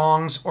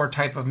songs or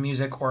type of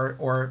music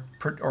or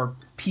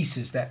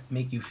pieces that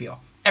make you feel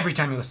every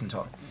time you listen to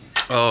them.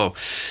 Oh,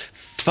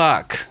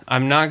 fuck!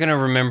 I'm not gonna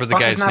remember the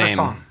Fuck guy's is not name. a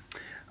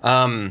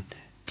song.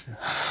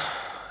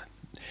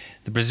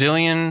 The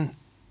Brazilian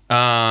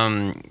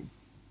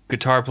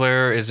guitar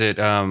player, is it?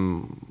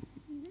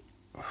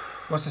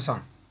 What's the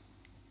song?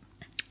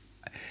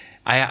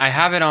 I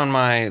have it on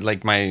my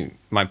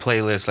my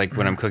playlist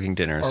when I'm cooking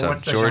dinner. Or So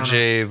what's the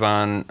Jorge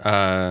genre?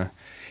 Van.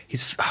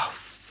 He's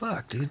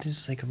fuck, dude.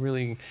 This is like a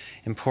really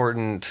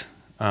important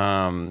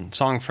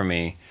song for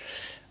me.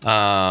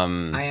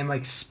 I am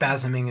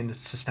spasming into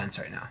suspense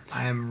right now.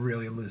 I am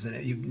really losing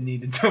it. You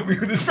need to tell me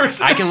who this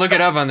person I is. can look it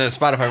up on the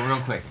Spotify real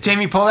quick.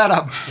 Jamie, pull that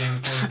up.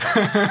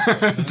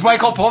 Dwight,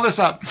 pull this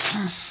up.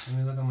 Let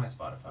me look on my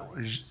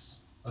Spotify.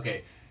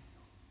 Okay.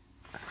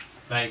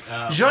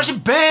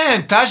 George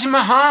Ben, Taj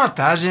Mahal. But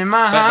that's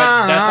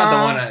not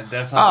the one.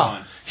 That's not the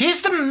one.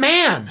 He's the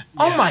man.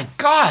 Oh Yeah. my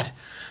god.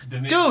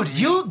 Dude,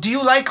 do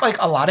you like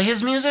a lot of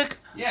his music?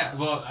 Yeah,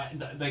 well,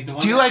 like the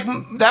one. Do you like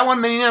that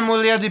one, Menina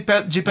Mulher de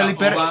Pele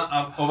Pere?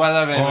 Oba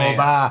la Vermelha.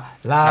 Oba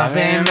la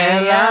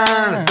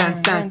vermelha.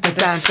 Dun, dun, dun,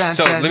 dun, dun,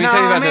 So, dun. let me tell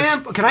you about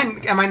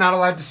this. Am I not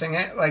allowed to sing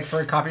it,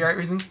 for copyright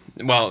reasons?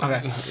 Well,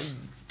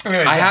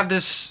 Okay. I had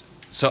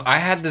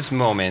this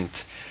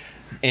moment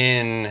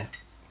in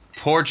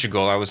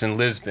Portugal. I was in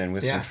Lisbon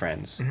with Yeah. some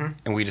friends,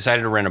 and we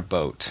decided to rent a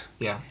boat.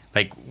 Yeah.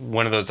 Like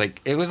one of those,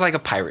 it was like a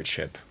pirate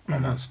ship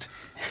almost,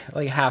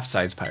 like a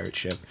half-size pirate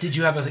ship. Did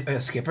you have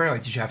a skipper?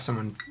 Did you have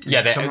someone?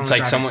 Yeah, someone it's was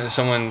like driving?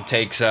 someone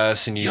takes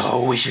us and you.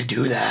 Oh, we should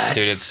do that.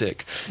 Dude, it's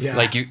sick. Yeah.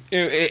 Like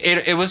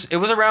it was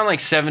around like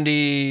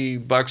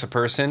 $70 a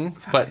person,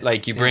 but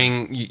like you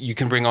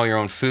can bring all your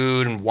own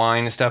food and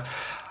wine and stuff.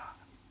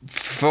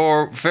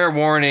 For fair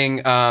warning,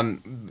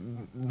 when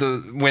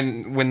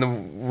the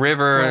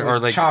river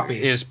Well, it's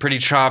choppy. is pretty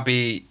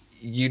choppy,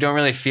 you don't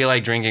really feel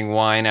like drinking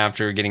wine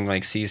after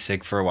getting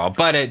seasick for a while.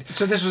 But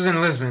So this was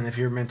in Lisbon, if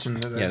you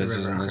mentioned the this river.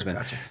 was in Okay, Lisbon.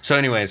 Gotcha. So,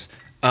 anyways,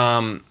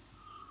 I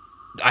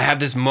had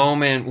this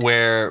moment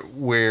where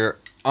we're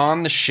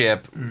on the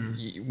ship.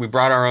 We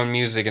brought our own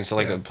music and so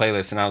a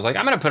playlist, and I was like,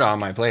 I'm gonna put it on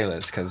my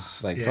playlist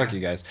because fuck you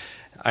guys,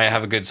 I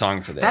have a good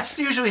song for this. That's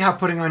usually how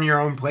putting on your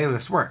own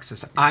playlist works.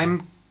 Is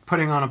I'm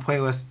putting on a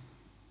playlist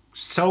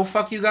so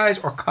fuck you guys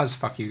or cuz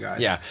fuck you guys.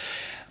 Yeah,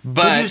 Good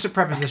but use of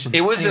prepositions.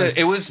 it was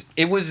Anyways.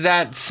 it was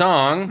that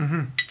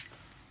song.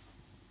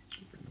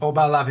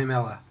 Oba la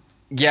vermelha.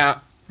 Yeah,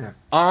 Yeah.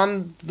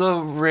 on the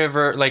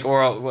river, like,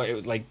 or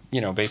like,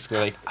 basically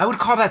like, I would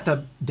call that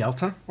the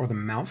delta or the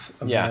mouth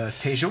of Yeah. the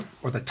Tejo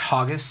or the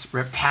Tagus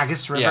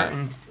River Yeah.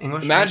 in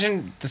English.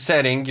 imagine the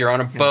setting. You're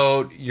on a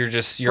boat. You're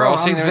Bro, all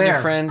sitting there with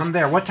your friends. I'm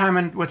there. What time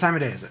of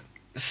day is it?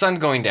 Sun's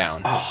going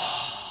down.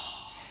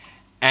 Oh.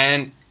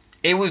 And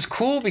it was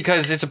cool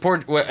because it's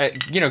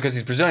because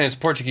he's Brazilian. It's a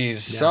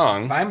Portuguese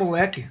song. Vai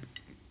moleque.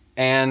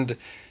 And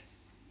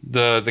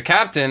the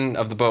captain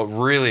of the boat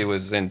really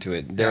was into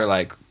it. They were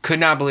like, could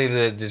not believe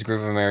that this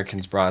group of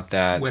Americans brought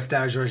that. Whipped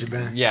out Georgia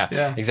Ben.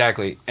 Yeah,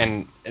 exactly.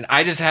 And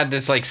I just had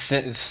this like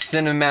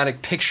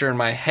cinematic picture in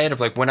my head of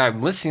like when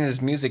I'm listening to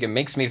this music, it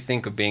makes me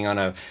think of being on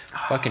a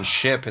fucking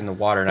ship in the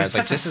water. And It's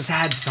I was such a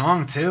sad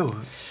song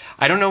too.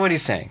 I don't know what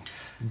he's saying,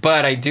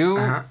 but I do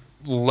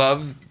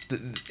love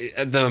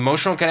the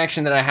emotional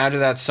connection that I had to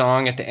that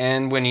song at the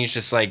end when he's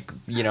just like,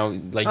 yelling.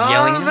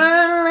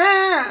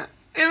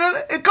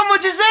 Como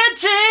dizer,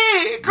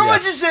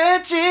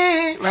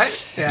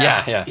 right?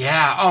 Yeah.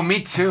 Yeah. Oh,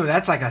 me too.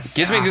 That's like a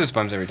gives me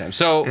goosebumps every time.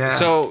 So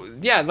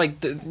like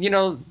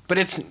but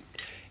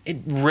it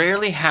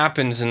rarely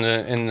happens in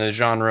the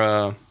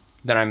genre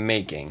that I'm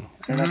making.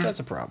 I don't know if that's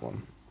a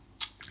problem.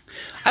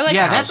 I like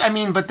house.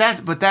 but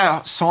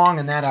that song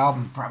and that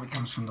album probably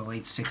comes from the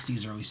late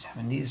 '60s, early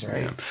 '70s,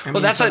 right? Yeah.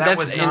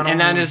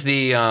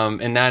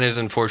 That is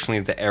unfortunately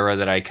the era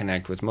that I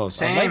connect with most.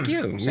 Same, like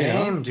you,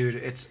 dude.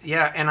 It's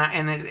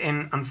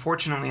and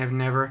unfortunately, I've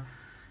never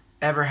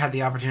ever had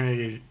the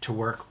opportunity to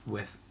work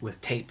with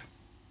tape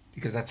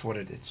because that's what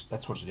it is.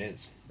 That's what it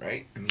is,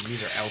 right? I mean,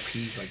 these are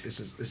LPs. Like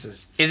this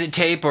is. Is it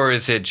tape or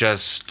is it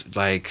just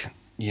like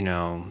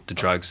the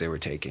drugs they were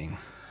taking?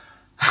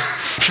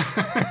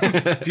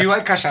 Do you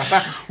like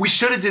cachaça? We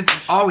should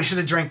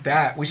have drank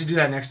that. We should do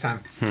that next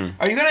time.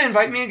 Are you gonna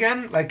invite me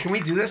again? Like, can we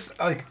do this?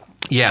 Like,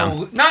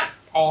 not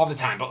all the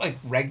time, but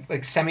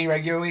like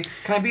semi-regularly.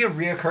 Can I be a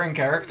reoccurring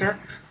character?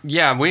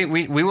 Yeah, we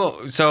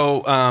will.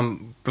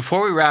 So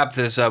before we wrap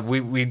this up,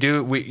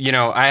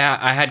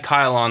 I had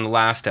Kyle on the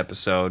last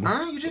episode.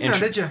 You didn't know,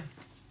 did you?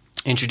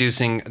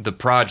 Introducing the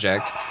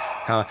project.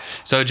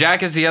 So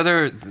Jack is the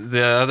other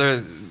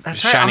That's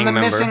shining right. I'm the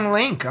member missing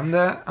link. I'm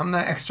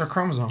the extra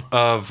chromosome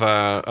of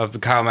the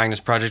Kyle Magnus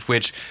project,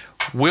 which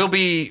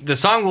the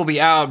song will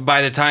be out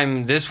by the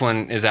time this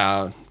one is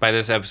out. By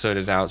this episode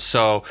is out.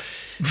 So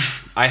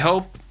I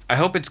hope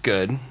it's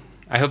good.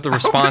 I hope the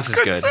response is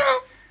good. Too.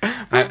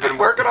 We've been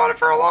working on it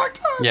for a long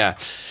time. Yeah.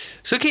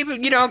 So keep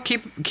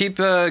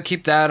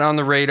that on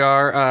the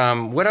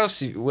radar. What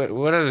else?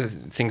 What other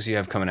things do you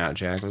have coming out,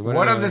 Jack?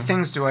 What other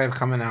things do I have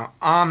coming out?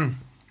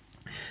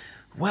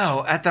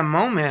 Well, at the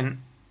moment,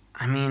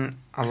 I mean,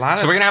 a lot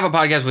of. So we're gonna have a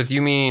podcast with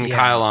you, me, and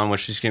Kyle on,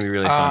 which is gonna be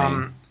really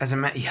funny. Oh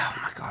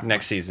my god.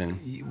 Next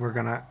season, we're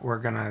gonna.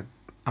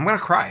 I'm gonna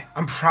cry.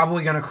 I'm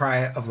probably gonna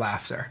cry of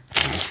laughter.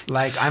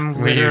 Like I'm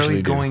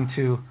literally going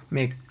to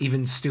make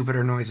even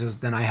stupider noises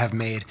than I have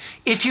made.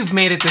 If you've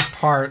made it this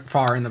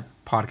far in the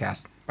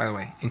podcast, by the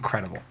way,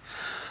 incredible.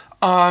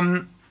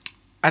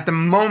 At the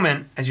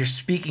moment, as you're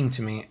speaking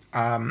to me,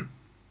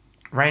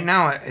 right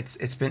now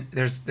it's been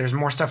there's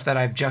more stuff that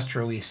I've just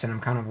released, and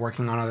I'm kind of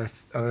working on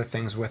other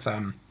things with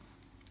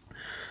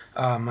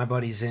my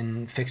buddies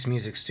in Fix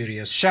Music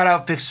Studios. Shout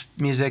out Fix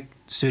Music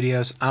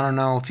Studios. I don't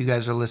know if you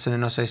guys are listening.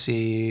 No sé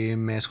si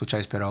me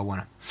escucháis, pero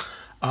bueno.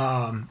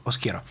 Os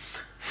quiero.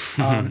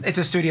 It's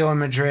a studio in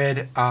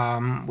Madrid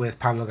with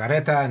Pablo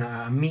Garreta and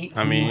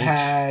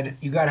Amit.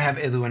 You got to have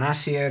Edu and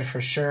Asier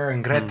for sure,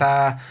 and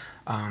Greta.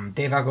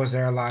 Deva goes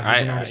there a lot.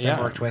 He's an artist I've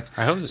worked with.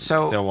 I hope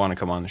they'll want to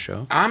come on the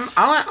show. I'll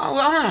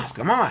ask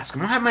them.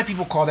 I'll have my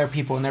people call their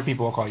people, and their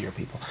people will call your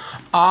people.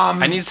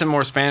 I need some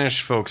more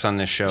Spanish folks on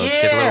this show.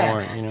 Get a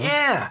little more,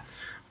 Yeah.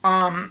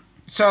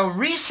 So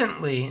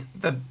recently,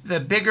 the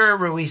bigger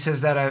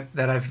releases that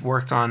I've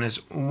worked on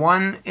is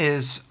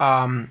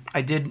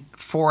I did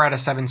 4 out of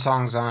 7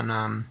 songs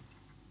on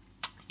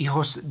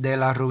Hijos de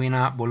la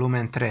Ruina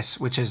Volumen 3,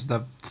 which is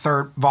the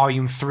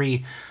volume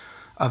 3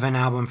 of an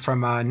album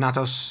from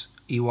Natos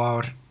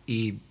Iwar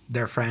y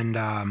their friend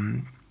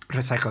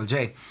Recycle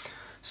J.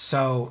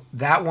 So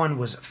that one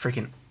was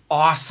freaking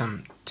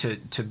awesome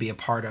to be a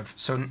part of.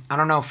 So I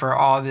don't know, for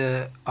all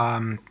the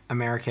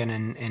American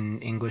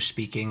and English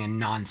speaking and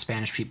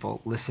non-Spanish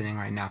people listening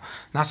right now,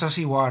 Natos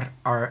Iwar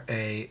are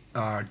a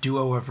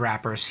duo of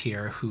rappers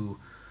here who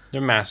they're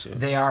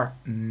massive. They are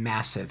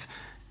massive,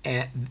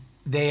 and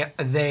they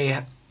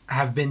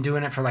have been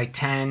doing it for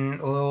like a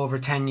little over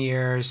 10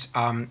 years.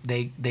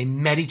 They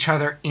met each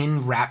other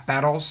in rap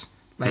battles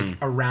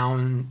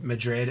around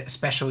Madrid,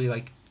 especially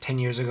like 10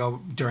 years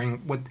ago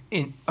during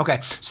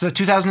so the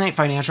 2008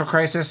 financial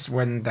crisis,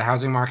 when the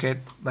housing market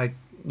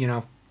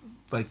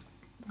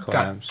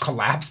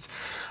collapsed.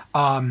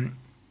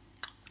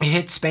 It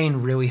hit Spain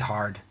really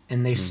hard,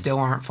 and they still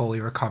aren't fully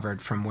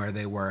recovered from where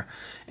they were.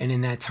 And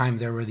in that time,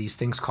 there were these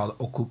things called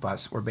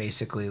ocupas, where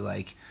basically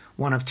like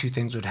one of two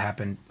things would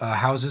happen.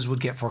 Houses would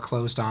get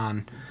foreclosed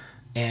on,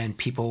 and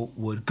people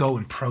would go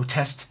and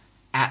protest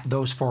at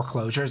those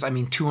foreclosures. I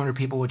mean, 200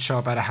 people would show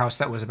up at a house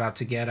that was about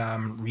to get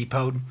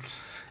repoed,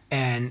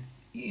 and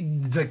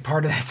like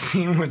part of that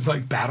scene was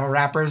like battle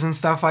rappers and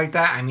stuff like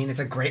that. I mean,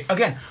 it's a great,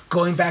 again,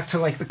 going back to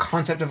like the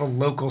concept of a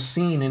local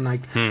scene and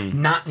like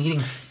not needing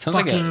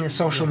fucking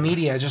social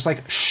media. Just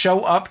like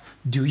show up,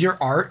 do your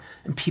art,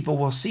 and people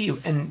will see you.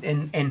 And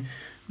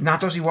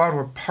Natos Igual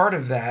were part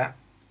of that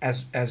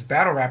as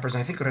battle rappers.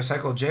 And I think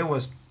Recycle J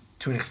was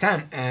to an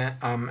extent,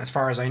 as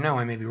far as I know.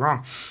 I may be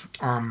wrong.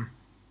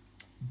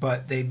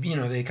 But they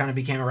kind of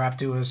became a rap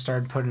duo,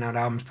 started putting out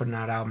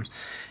albums.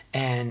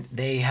 And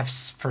they have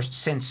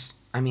since,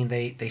 I mean,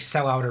 they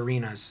sell out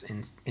arenas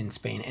in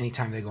Spain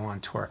anytime they go on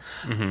tour.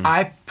 Mm-hmm.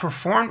 I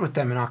performed with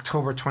them in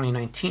October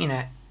 2019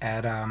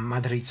 at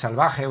Madrid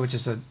Salvaje,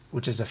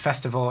 which is a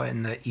festival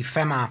in the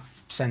IFEMA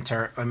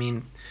Center. I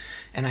mean,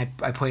 and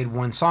I played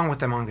one song with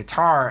them on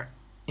guitar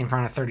in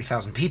front of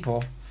 30,000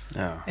 people.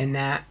 Yeah. And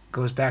that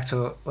goes back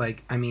to,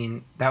 like, I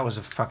mean, that was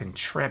a fucking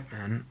trip,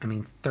 man. I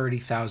mean,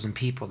 30,000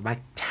 people. My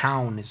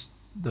town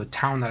the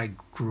town that I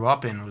grew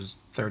up in was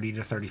 30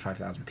 to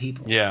 35,000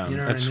 people. Yeah, you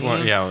know what I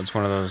mean? It's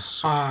one of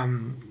those.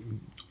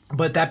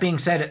 But that being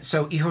said,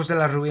 so Hijos de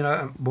la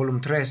Ruina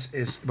Volumen 3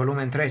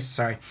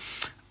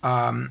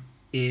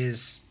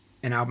 is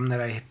an album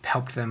that I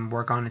helped them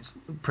work on. It's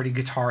pretty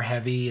guitar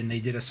heavy, and they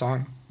did a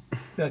song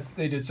that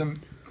they did some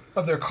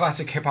of their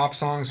classic hip hop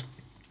songs.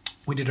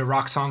 We did a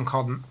rock song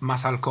called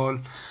Más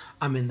Alcohol.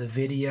 I'm in the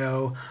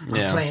video.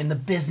 I'm playing the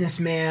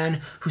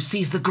businessman who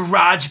sees the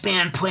garage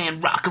band playing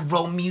rock and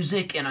roll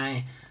music, and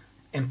I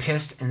am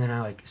pissed. And then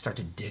I like start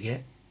to dig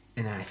it,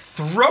 and then I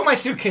throw my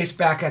suitcase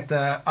back at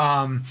the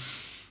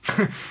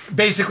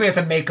basically at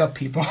the makeup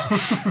people,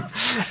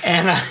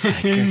 and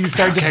he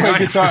started to play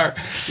guitar.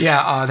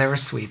 Yeah, they were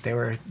sweet. They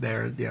were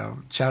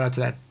shout out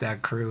to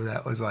that crew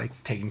that was like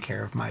taking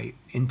care of my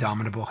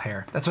indomitable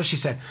hair. That's what she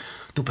said.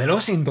 Tu pelo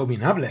es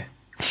indominable.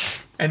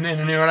 And then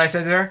you know what I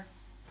said to her?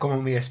 Como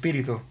mi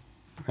espíritu.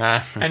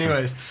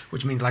 Anyways,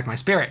 which means like my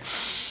spirit.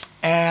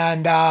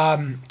 And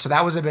so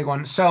that was a big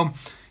one. So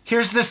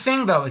here's the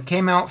thing, though. It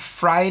came out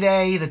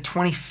Friday, the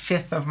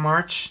 25th of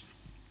March.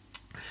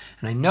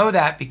 And I know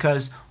that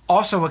because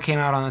also what came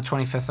out on the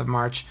 25th of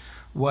March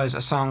was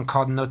a song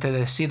called No Te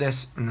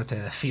Decides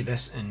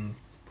in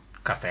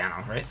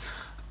Castellano, right?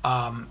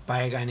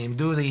 By a guy named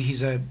Dooley.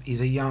 He's a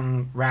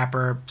young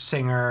rapper,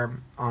 singer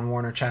on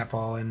Warner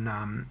Chappell,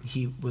 and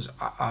he was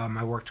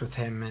I worked with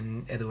him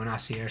and Edu and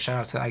Asier. Shout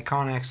out to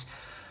Iconics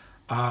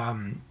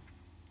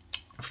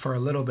for a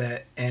little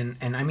bit, and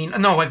I mean,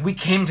 no, like we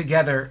came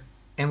together,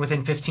 and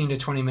within 15 to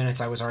 20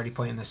 minutes I was already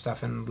playing this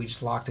stuff, and we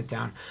just locked it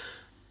down.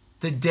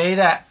 The day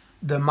that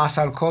the Más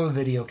Alcohol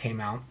video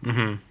came out,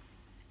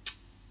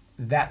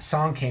 that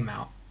song came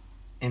out,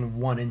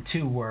 and 1 and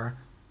 2 were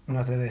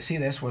No Te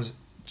Decides was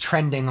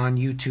trending on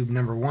YouTube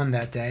 #1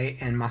 that day,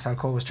 and Más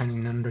Alcohol was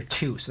trending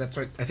 #2. So that's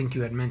what I think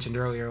you had mentioned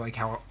earlier, like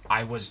how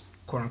I was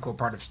quote unquote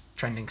part of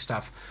trending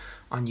stuff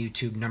on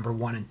YouTube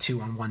 #1 and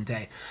 2 on one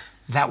day.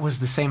 That was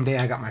the same day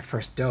I got my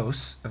first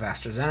dose of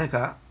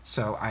AstraZeneca,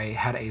 so I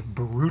had a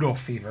brutal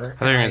fever. I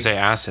thought you were gonna say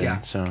acid.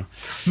 Yeah. So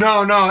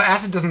no,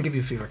 acid doesn't give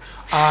you fever.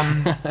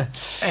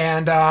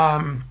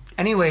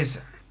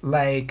 Anyways,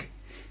 like.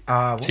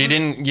 So you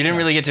didn't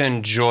really get to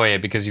enjoy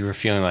it because you were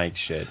feeling like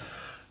shit.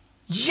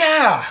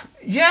 Yeah,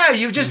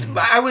 you just,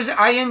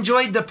 I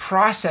enjoyed the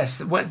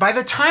process. By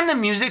the time the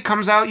music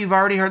comes out, you've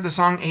already heard the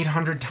song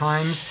 800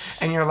 times,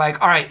 and you're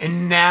like, all right,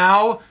 and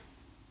now,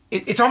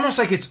 it's almost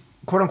like it's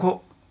quote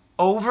unquote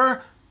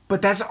over,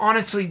 but that's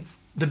honestly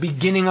the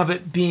beginning of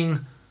it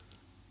being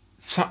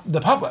the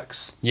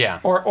public's. Yeah.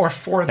 Or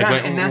for them,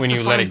 like and that's when the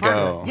you funny let it part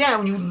go. of it. Yeah,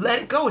 when you let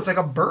it go, it's like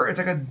a bird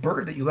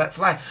that you let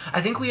fly.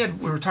 I think we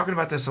were talking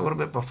about this a little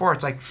bit before.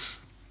 It's like,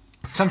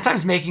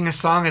 sometimes making a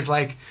song is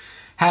like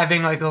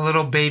having like a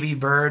little baby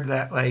bird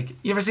that, like,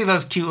 you ever see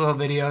those cute little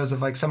videos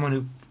of like someone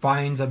who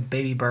finds a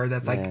baby bird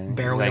that's like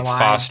barely like alive?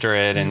 Foster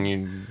it, and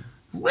you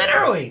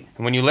literally.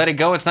 And when you let it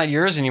go, it's not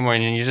yours anymore,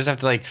 and you just have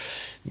to like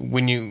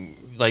when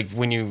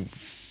you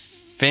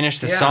finish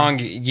the song,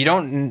 you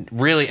don't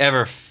really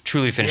ever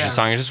truly finish the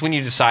song. It's just when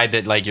you decide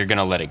that like you're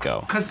gonna let it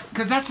go. Cause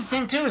that's the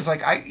thing too. Is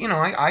like I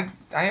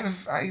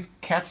have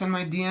cats in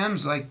my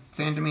DMs like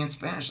saying to me in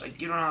Spanish, like,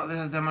 you don't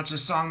know how much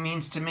this song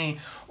means to me.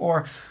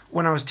 Or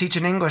when I was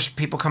teaching English,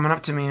 people coming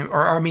up to me,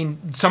 or I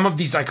mean, some of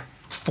these like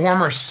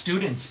former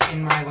students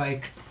in my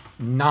like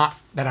not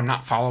that I'm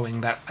not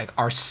following that like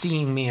are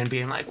seeing me and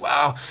being like,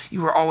 wow,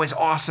 you were always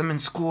awesome in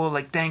school.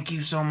 Like, thank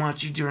you so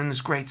much. You're doing this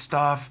great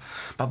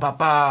stuff. Ba ba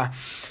ba.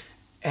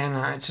 And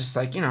it's just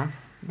like, you know,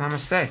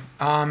 namaste.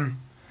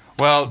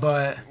 Well,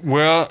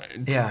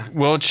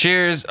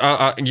 cheers.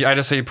 I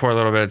just say you pour a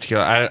little bit of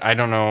tequila. I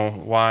don't know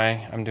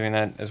why I'm doing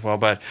that as well,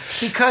 but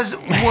because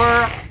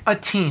we're a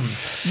team.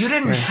 You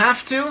didn't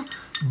have to,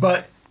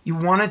 but you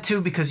wanted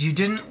to because you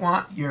didn't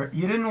want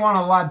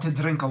a lad to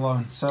drink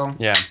alone. So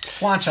yeah.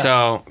 Slancha.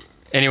 So,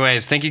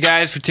 anyways, thank you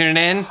guys for tuning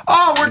in.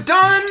 Oh, we're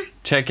done.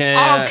 Checking it.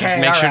 Okay,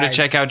 Make sure right. to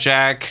check out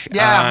Jack.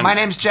 Yeah, my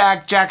name's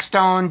Jack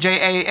Stone,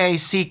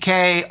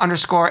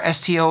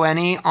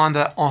 JAACK_STONE on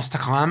the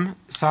Instagram.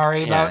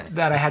 Sorry about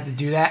that. I had to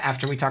do that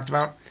after we talked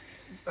about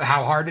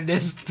how hard it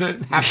is to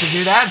have to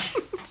do that.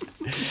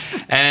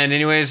 And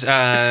anyways, we'll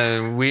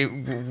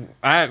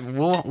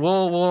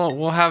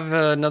have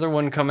another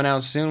one coming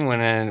out soon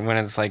when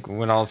it's like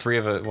when all three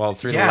of the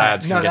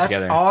lads can get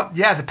together.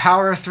 Yeah, the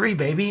power of 3,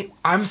 baby.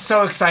 I'm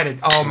so excited.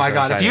 Oh my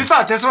god! excited. If you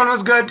thought this one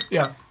was good,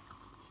 yeah.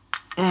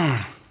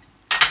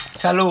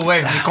 Salud,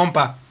 güey, mi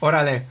compa.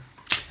 Órale.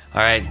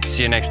 All right,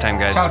 see you next time,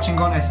 guys. Ciao,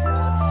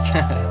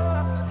 chingones.